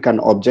and African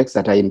objects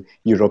that are in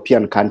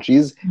European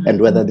countries,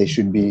 and whether they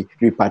should be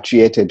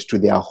repatriated to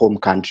their home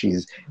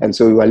countries. And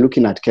so we were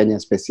looking at Kenya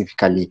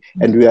specifically,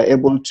 and we were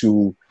able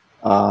to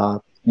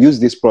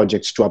use this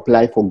project to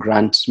apply for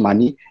grant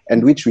money,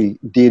 and which we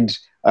did.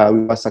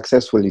 We were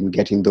successful in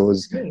getting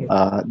those,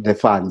 the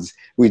funds,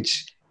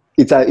 which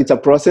it's a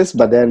process,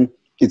 but then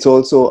it's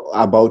also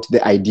about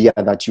the idea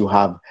that you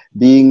have,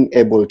 being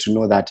able to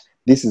know that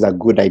this is a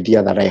good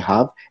idea that I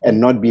have,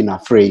 and not being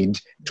afraid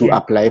to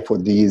apply for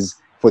these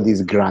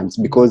grants,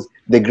 because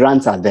the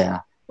grants are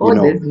there. You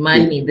know, there's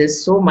money.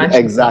 There's so much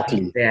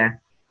money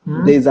there.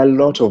 There's a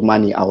lot of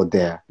money out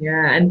there.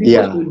 Yeah, and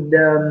people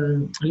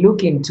should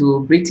look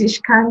into British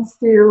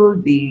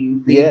Council. They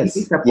really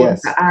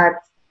support the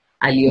arts.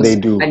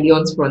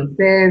 Alliance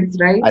Française,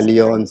 right?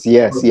 Alliance,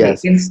 yes.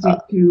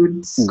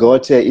 Institute.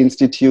 Goethe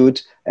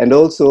Institute, and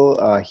also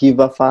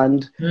Hiva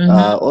Fund.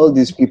 All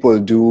these people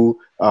do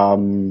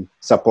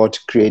support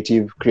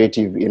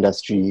creative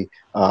industry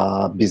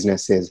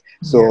businesses.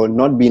 So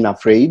not being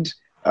afraid,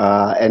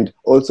 and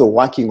also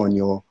working on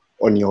your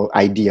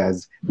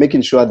ideas,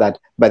 making sure that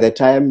by the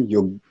time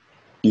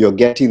you're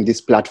getting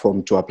this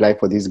platform to apply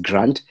for this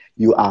grant,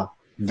 you are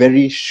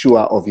very sure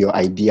of your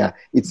idea.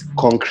 It's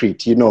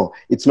concrete, you know,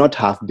 it's not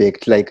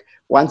half-baked. Like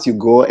once you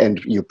go and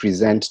you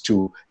present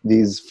to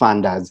these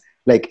funders,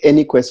 like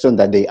any question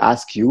that they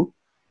ask you,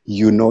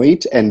 you know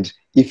it. And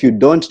if you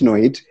don't know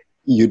it,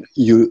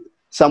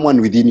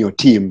 someone within your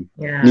team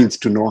needs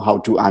to know how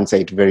to answer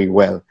it very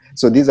well.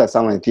 So these are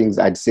some of the things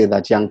I'd say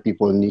that young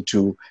people need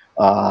to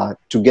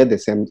get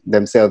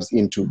themselves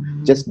into.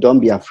 Just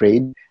don't be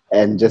afraid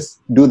and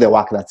just do the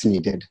work that's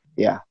needed.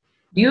 Yeah.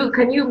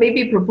 Can you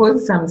maybe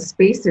propose some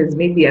spaces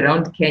maybe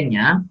around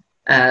Kenya,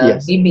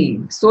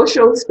 maybe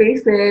social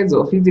spaces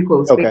or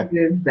physical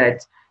spaces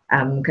that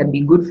can be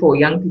good for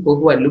young people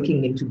who are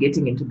looking into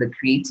getting into the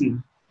creative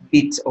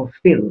bit of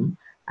film,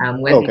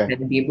 where they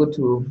can be able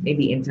to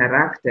maybe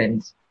interact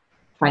and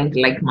find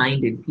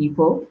like-minded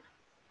people?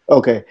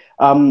 Okay.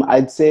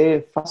 I'd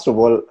say, first of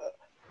all,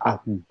 a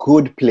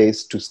good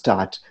place to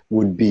start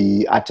would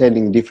be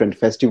attending different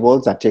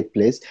festivals that take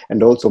place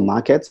and also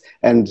markets.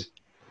 And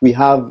we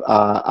have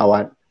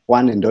our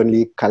one and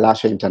only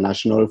Kalasha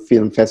International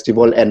Film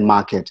Festival and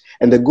Market.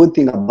 And the good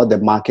thing about the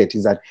market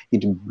is that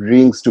it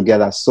brings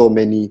together so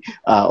many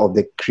of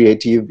the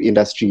creative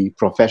industry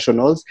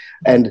professionals.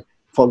 And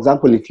for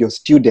example, if you're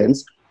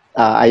students,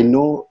 I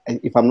know,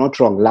 if I'm not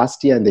wrong,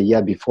 last year and the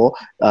year before,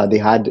 they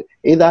had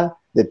either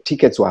the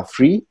tickets were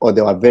free or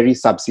they were very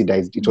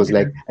subsidized. It was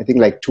like, I think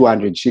like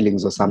 200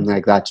 shillings or something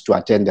like that to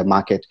attend the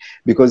market.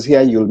 Because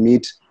here you'll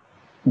meet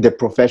the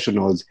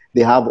professionals.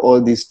 They have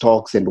all these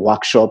talks and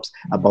workshops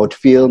about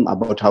film,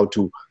 about how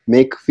to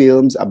make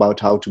films, about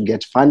how to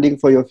get funding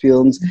for your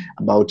films,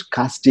 about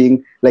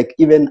casting, like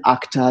even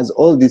actors,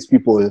 all these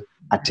people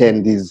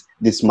attend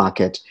this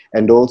market,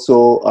 and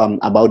also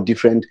about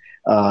different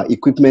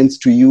equipments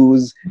to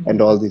use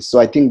and all this. So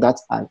I think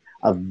that's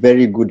a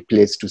very good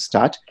place to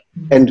start.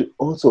 And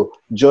also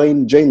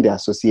join the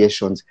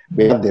associations.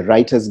 We have the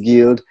Writers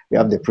Guild, we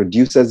have the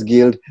Producers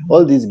Guild.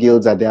 All these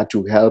guilds are there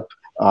to help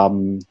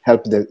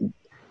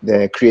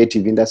the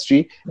creative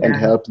industry and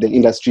help the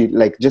industry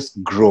like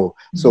just grow.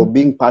 So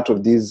being part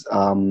of these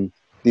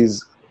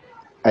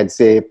I'd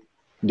say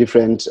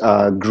different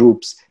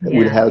groups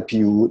will help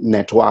you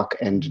network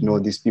and know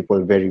these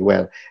people very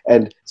well.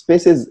 And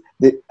spaces,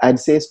 I'd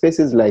say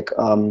spaces like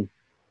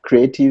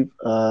creative,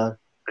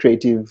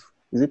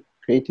 is it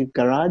Creative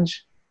Garage?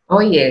 Oh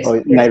yes, Or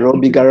yes.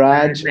 Nairobi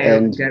Garage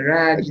and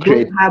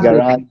Creative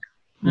Garage.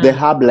 They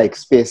have like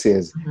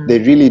spaces. They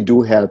really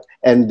do help,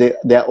 and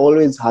they're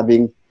always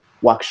having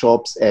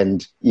workshops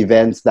and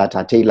events that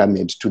are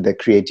tailor-made to the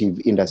creative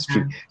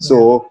industry.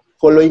 So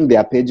following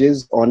their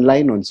pages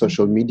online on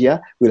social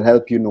media will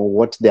help you know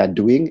what they are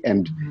doing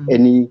and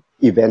any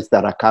events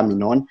that are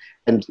coming on.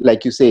 And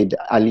like you said,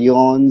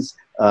 Allianz,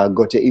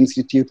 Goethe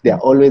Institute, they're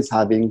always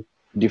having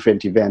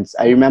different events.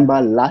 I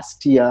remember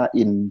last year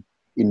in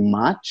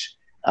March,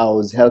 I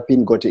was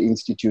helping Goethe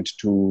Institute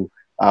to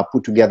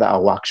put together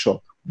a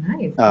workshop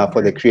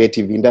for the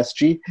creative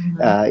industry,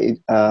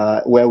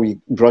 where we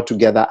brought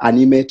together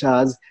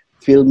animators,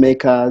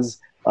 filmmakers,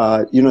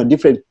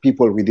 different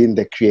people within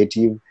the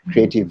creative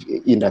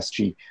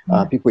industry,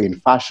 people in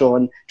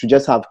fashion, to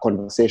just have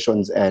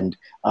conversations and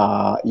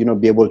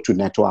be able to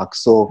network.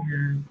 So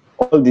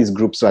all these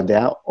groups are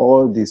there,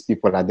 all these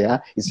people are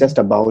there. It's just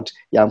about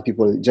young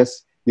people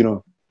just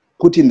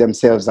putting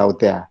themselves out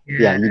there.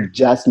 You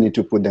just need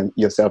to put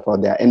yourself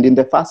out there. And in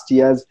the first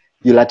years,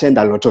 you'll attend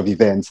a lot of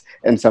events,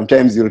 and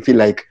sometimes you'll feel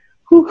like,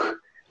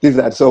 these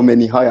are so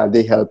many, how are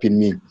they helping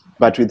me?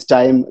 But with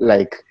time,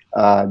 like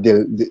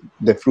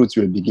the fruits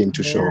will begin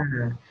to show.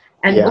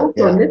 And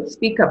also, let's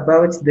speak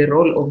about the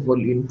role of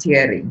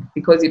volunteering,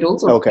 because it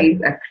also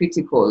plays a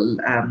critical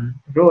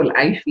role,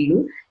 I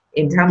feel,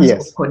 in terms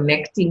of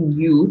connecting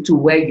you to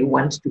where you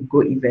want to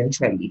go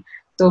eventually.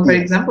 So, for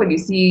example, you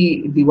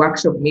see the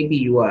workshop maybe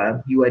you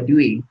are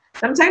doing.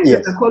 Sometimes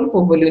there's a call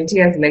for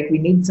volunteers, like we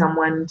need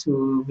someone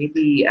to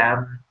maybe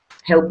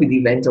help with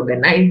event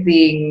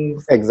organizing.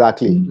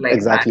 Exactly.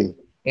 That.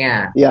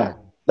 Yeah,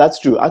 that's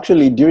true.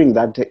 Actually, during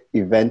that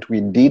event, we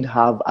did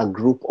have a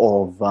group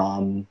of,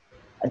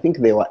 I think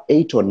there were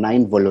 8 or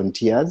 9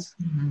 volunteers,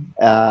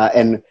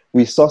 and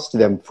we sourced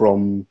them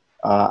from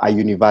a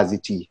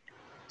university.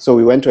 So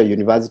we went to a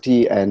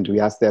university and we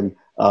asked them,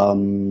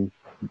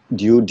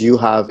 do you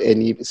have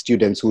any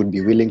students who would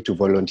be willing to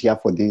volunteer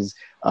for this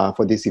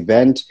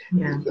event?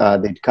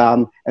 They'd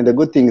come, and the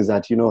good thing is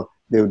that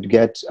they would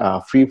get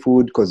free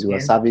food because we were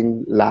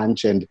serving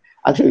lunch, and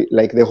actually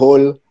like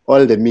all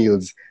the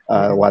meals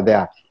were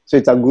there. So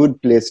it's a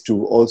good place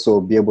to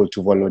also be able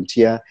to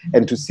volunteer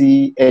and to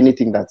see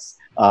anything that's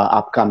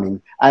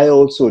upcoming. I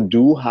also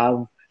do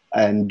have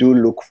and do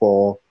look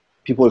for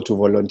people to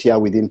volunteer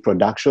within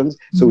productions.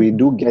 So we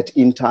do get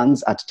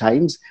interns at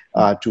times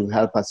to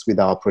help us with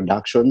our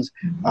productions.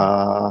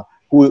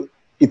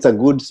 It's a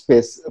good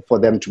space for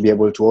them to be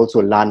able to also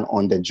learn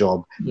on the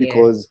job,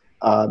 because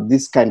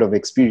this kind of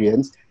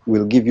experience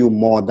will give you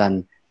more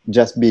than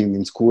just being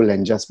in school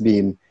and just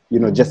being,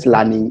 just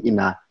learning in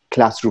a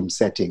classroom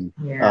setting.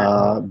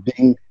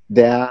 Being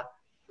there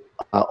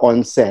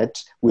on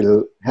set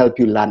will help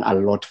you learn a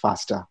lot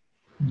faster.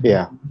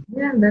 Yeah,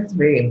 that's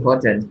very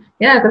important.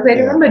 Because I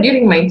remember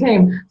during my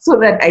time, so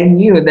that I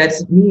knew that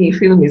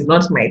film is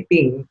not my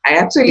thing, I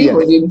actually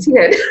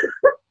volunteered.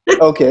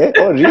 Okay.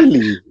 Oh,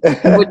 really?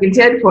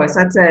 Volunteered for a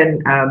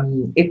certain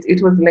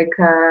it was like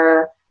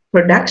a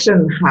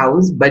production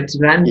house, but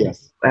run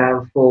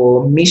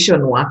for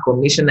mission work or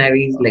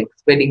missionaries, like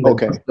spreading the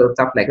gospel,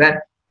 stuff like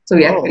that. So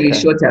we actually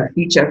shot a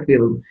feature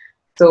film.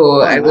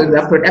 So I was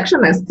a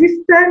production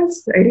assistant,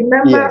 I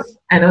remember,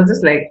 and I was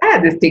just like,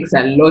 this takes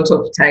a lot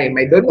of time.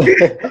 I don't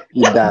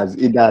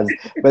It does.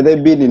 But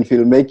then being in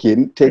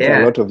filmmaking takes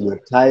a lot of your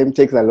time,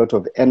 takes a lot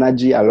of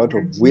energy, a lot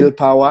of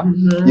willpower.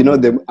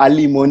 The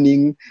early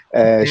morning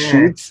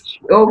shoots.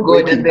 Oh,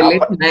 God, and the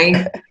late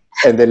nights.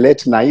 And the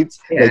late nights.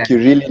 Like, you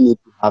really need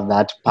to have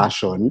that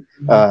passion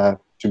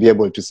to be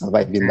able to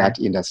survive in that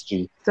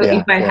industry. So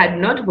if I had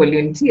not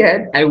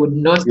volunteered, I would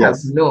not have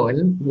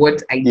known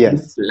what I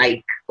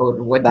dislike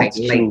or what I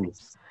like.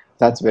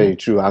 That's very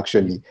true,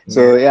 actually.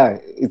 So yeah,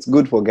 it's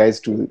good for guys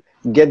to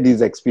get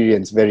this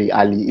experience very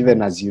early,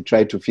 even as you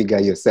try to figure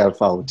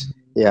yourself out.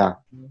 Yeah.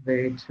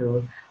 Very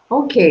true.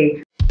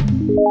 Okay.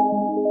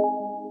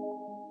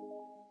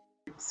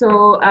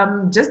 So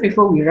just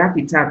before we wrap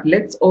it up,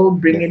 let's all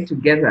bring it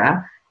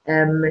together.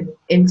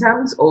 In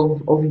terms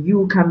of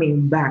you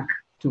coming back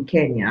to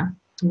Kenya,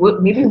 what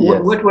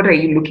are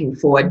you looking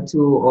forward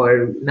to,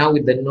 or now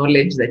with the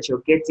knowledge that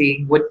you're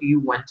getting, what do you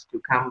want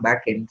to come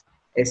back and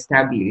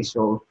establish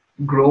or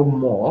grow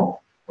more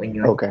when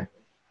you're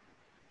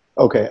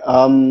Okay.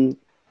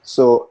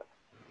 So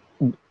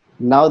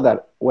now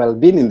that, well,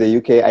 being in the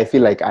UK, I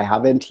feel like I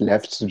haven't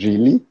left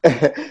really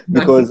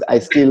because I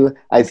still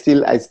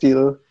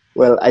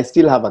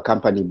have a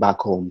company back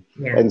home.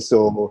 And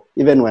so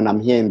even when I'm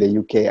here in the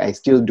UK, I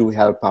still do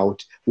help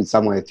out with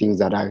some of the things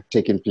that are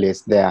taking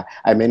place there.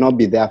 I may not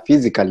be there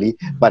physically,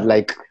 but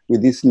like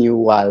with this new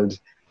world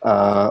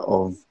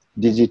of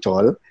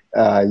digital,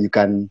 you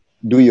can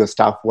do your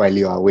stuff while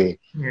you're away.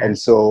 And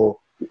so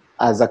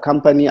as a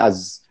company,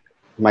 as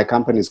my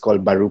company is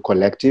called Baru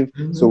Collective.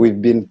 So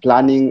we've been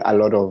planning a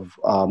lot of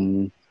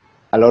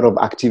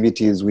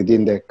activities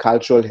within the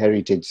cultural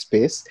heritage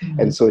space.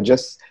 And so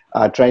just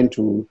trying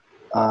to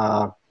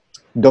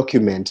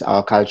document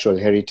our cultural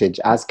heritage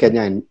as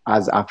Kenya and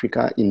as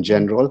Africa in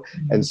general.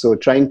 And so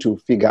trying to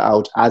figure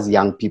out as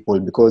young people,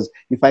 because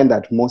you find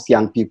that most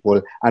young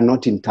people are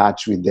not in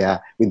touch with their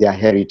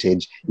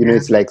heritage. You know,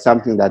 it's like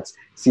something that's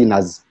seen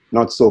as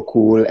not so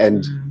cool.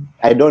 And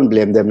I don't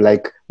blame them.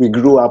 Like, we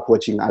grew up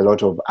watching a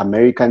lot of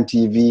American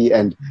TV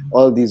and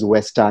all these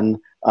Western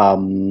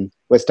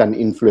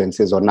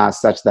influences on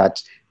us, such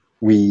that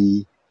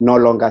we no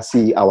longer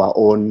see our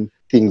own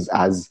things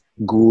as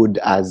good,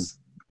 as,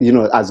 you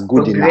know, as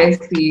good enough,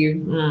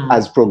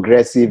 as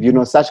progressive, you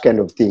know, such kind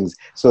of things.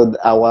 So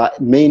our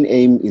main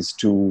aim is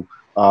to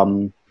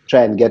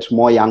try and get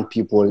more young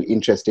people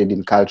interested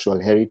in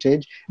cultural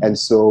heritage. And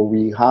so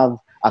we have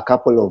a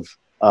couple of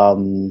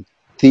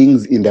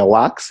things in the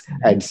works,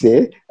 I'd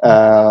say.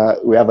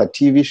 We have a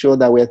TV show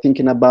that we're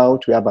thinking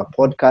about. We have a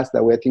podcast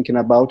that we're thinking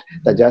about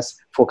that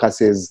just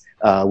focuses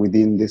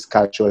within this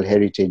cultural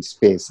heritage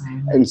space.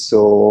 And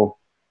so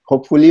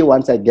hopefully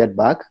once I get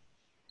back,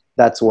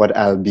 that's what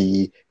I'll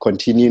be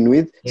continuing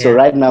with. So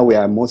right now we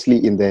are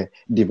mostly in the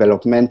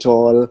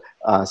developmental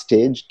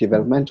stage,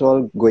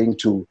 going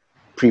to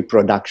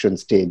pre-production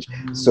stage.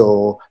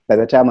 So by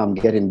the time I'm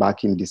getting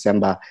back in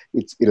December,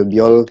 it'll be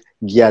all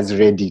gears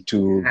ready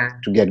to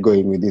get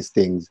going with these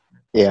things.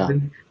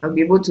 I'll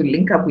be able to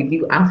link up with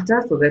you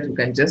after so that we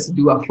can just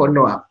do a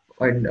follow-up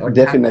on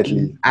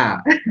definitely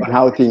on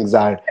how things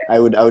are. I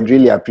would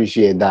really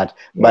appreciate that.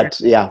 But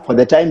yeah, for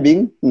the time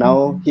being,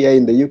 now here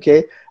in the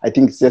UK, I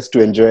think it's just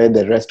to enjoy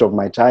the rest of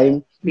my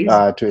time,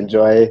 to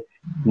enjoy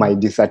my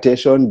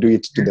dissertation, do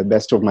it to the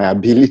best of my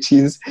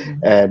abilities,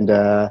 and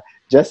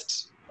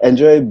just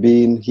enjoy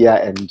being here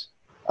and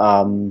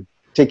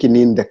taking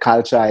in the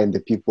culture and the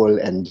people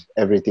and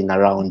everything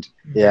around.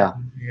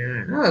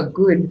 Oh,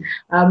 good.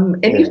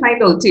 Any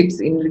final tips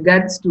in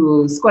regards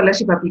to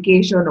scholarship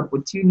application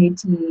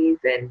opportunities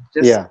and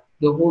just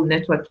the whole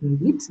networking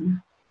bit?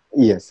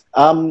 Yes.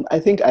 I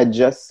think I'd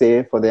just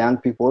say for the young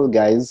people,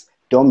 guys,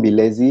 don't be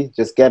lazy.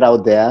 Just get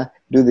out there,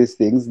 do these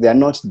things. They're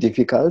not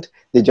difficult.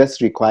 They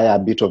just require a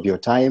bit of your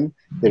time.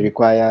 They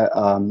require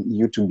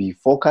you to be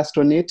focused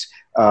on it.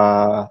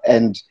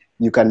 And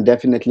you can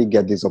definitely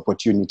get these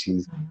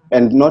opportunities.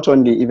 And not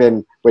only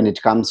even when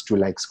it comes to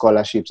like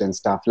scholarships and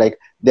stuff, like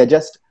there are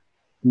just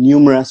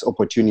numerous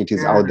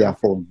opportunities out there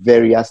for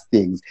various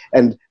things.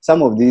 And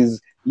some of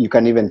these, you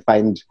can even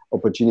find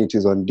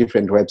opportunities on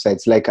different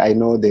websites. Like I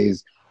know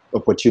there's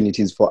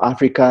opportunities for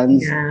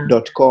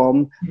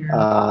Africans.com.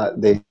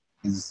 There's,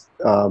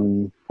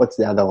 what's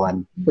the other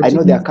one? I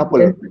know there are a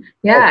couple of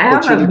I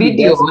have a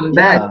video on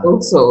that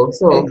also.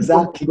 So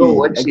exactly, go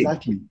watch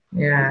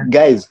it.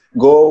 Guys,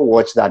 go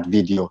watch that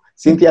video.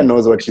 Cynthia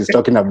knows what she's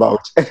talking about.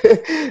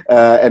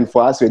 And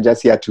for us, we're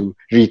just here to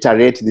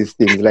reiterate these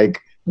things.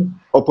 Like,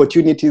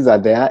 opportunities are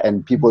there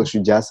and people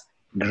should just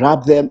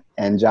grab them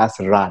and just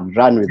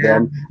run with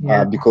them,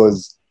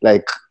 because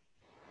like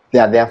they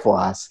are there for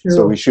us.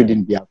 So we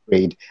shouldn't be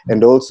afraid.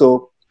 And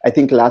also, I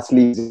think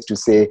lastly is to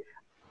say,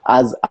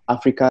 as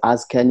Africa,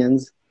 as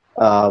Kenyans,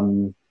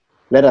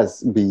 let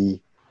us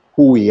be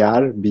who we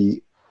are,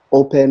 be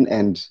open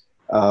and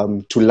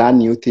to learn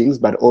new things,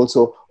 but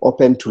also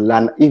open to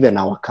learn even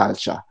our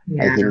culture.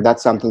 I think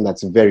that's something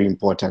that's very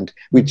important,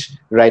 which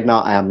right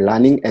now I am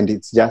learning, and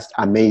it's just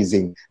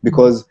amazing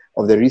because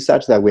of the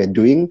research that we're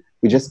doing.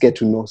 We just get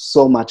to know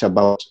so much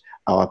about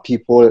our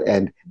people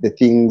and the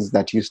things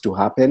that used to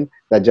happen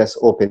that just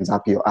opens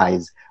up your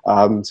eyes.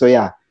 So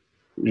yeah,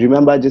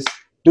 remember, just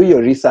do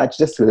your research,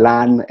 just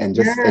learn and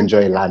just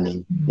enjoy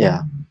learning.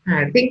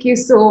 Thank you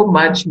so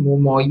much,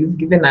 Mumo. You've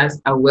given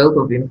us a wealth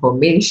of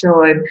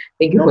information.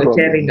 Thank you for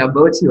sharing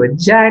about your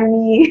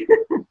journey.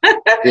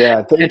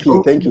 Yeah, thank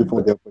you. Thank you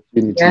for the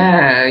opportunity.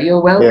 Yeah,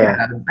 you're welcome.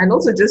 Yeah. And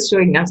also just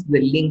showing us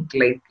the link,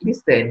 like,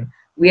 listen,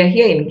 we are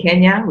here in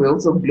Kenya, we're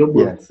also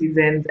global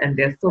citizens, and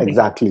there's so many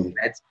things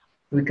that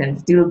we can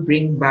still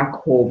bring back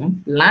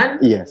home. Learn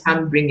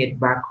and bring it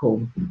back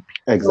home.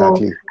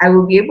 Exactly. So I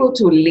will be able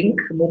to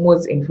link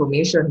Mumo's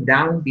information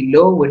down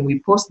below. When we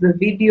post the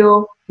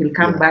video, he'll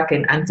come back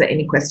and answer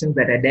any questions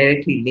that are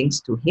directly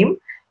linked to him.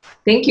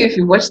 Thank you if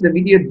you watched the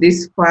video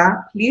this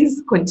far.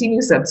 Please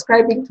continue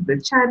subscribing to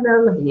the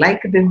channel,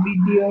 like the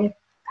video,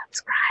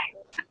 subscribe.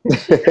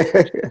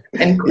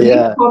 And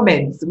leave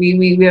comments.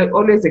 We are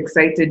always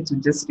excited to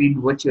just read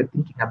what you're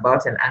thinking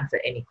about and answer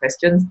any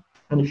questions.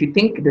 And if you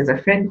think there's a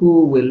friend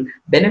who will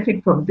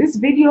benefit from this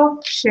video,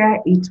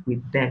 share it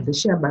with them. The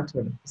share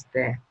button is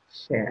there.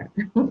 Share.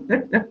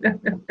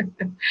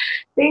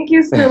 Thank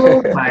you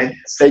so much.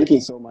 Thank you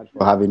so much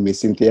for having me,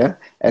 Cynthia.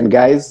 And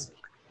guys,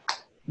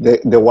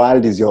 the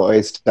world is your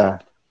oyster.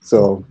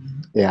 So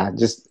yeah,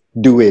 just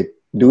do it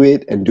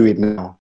and do it now.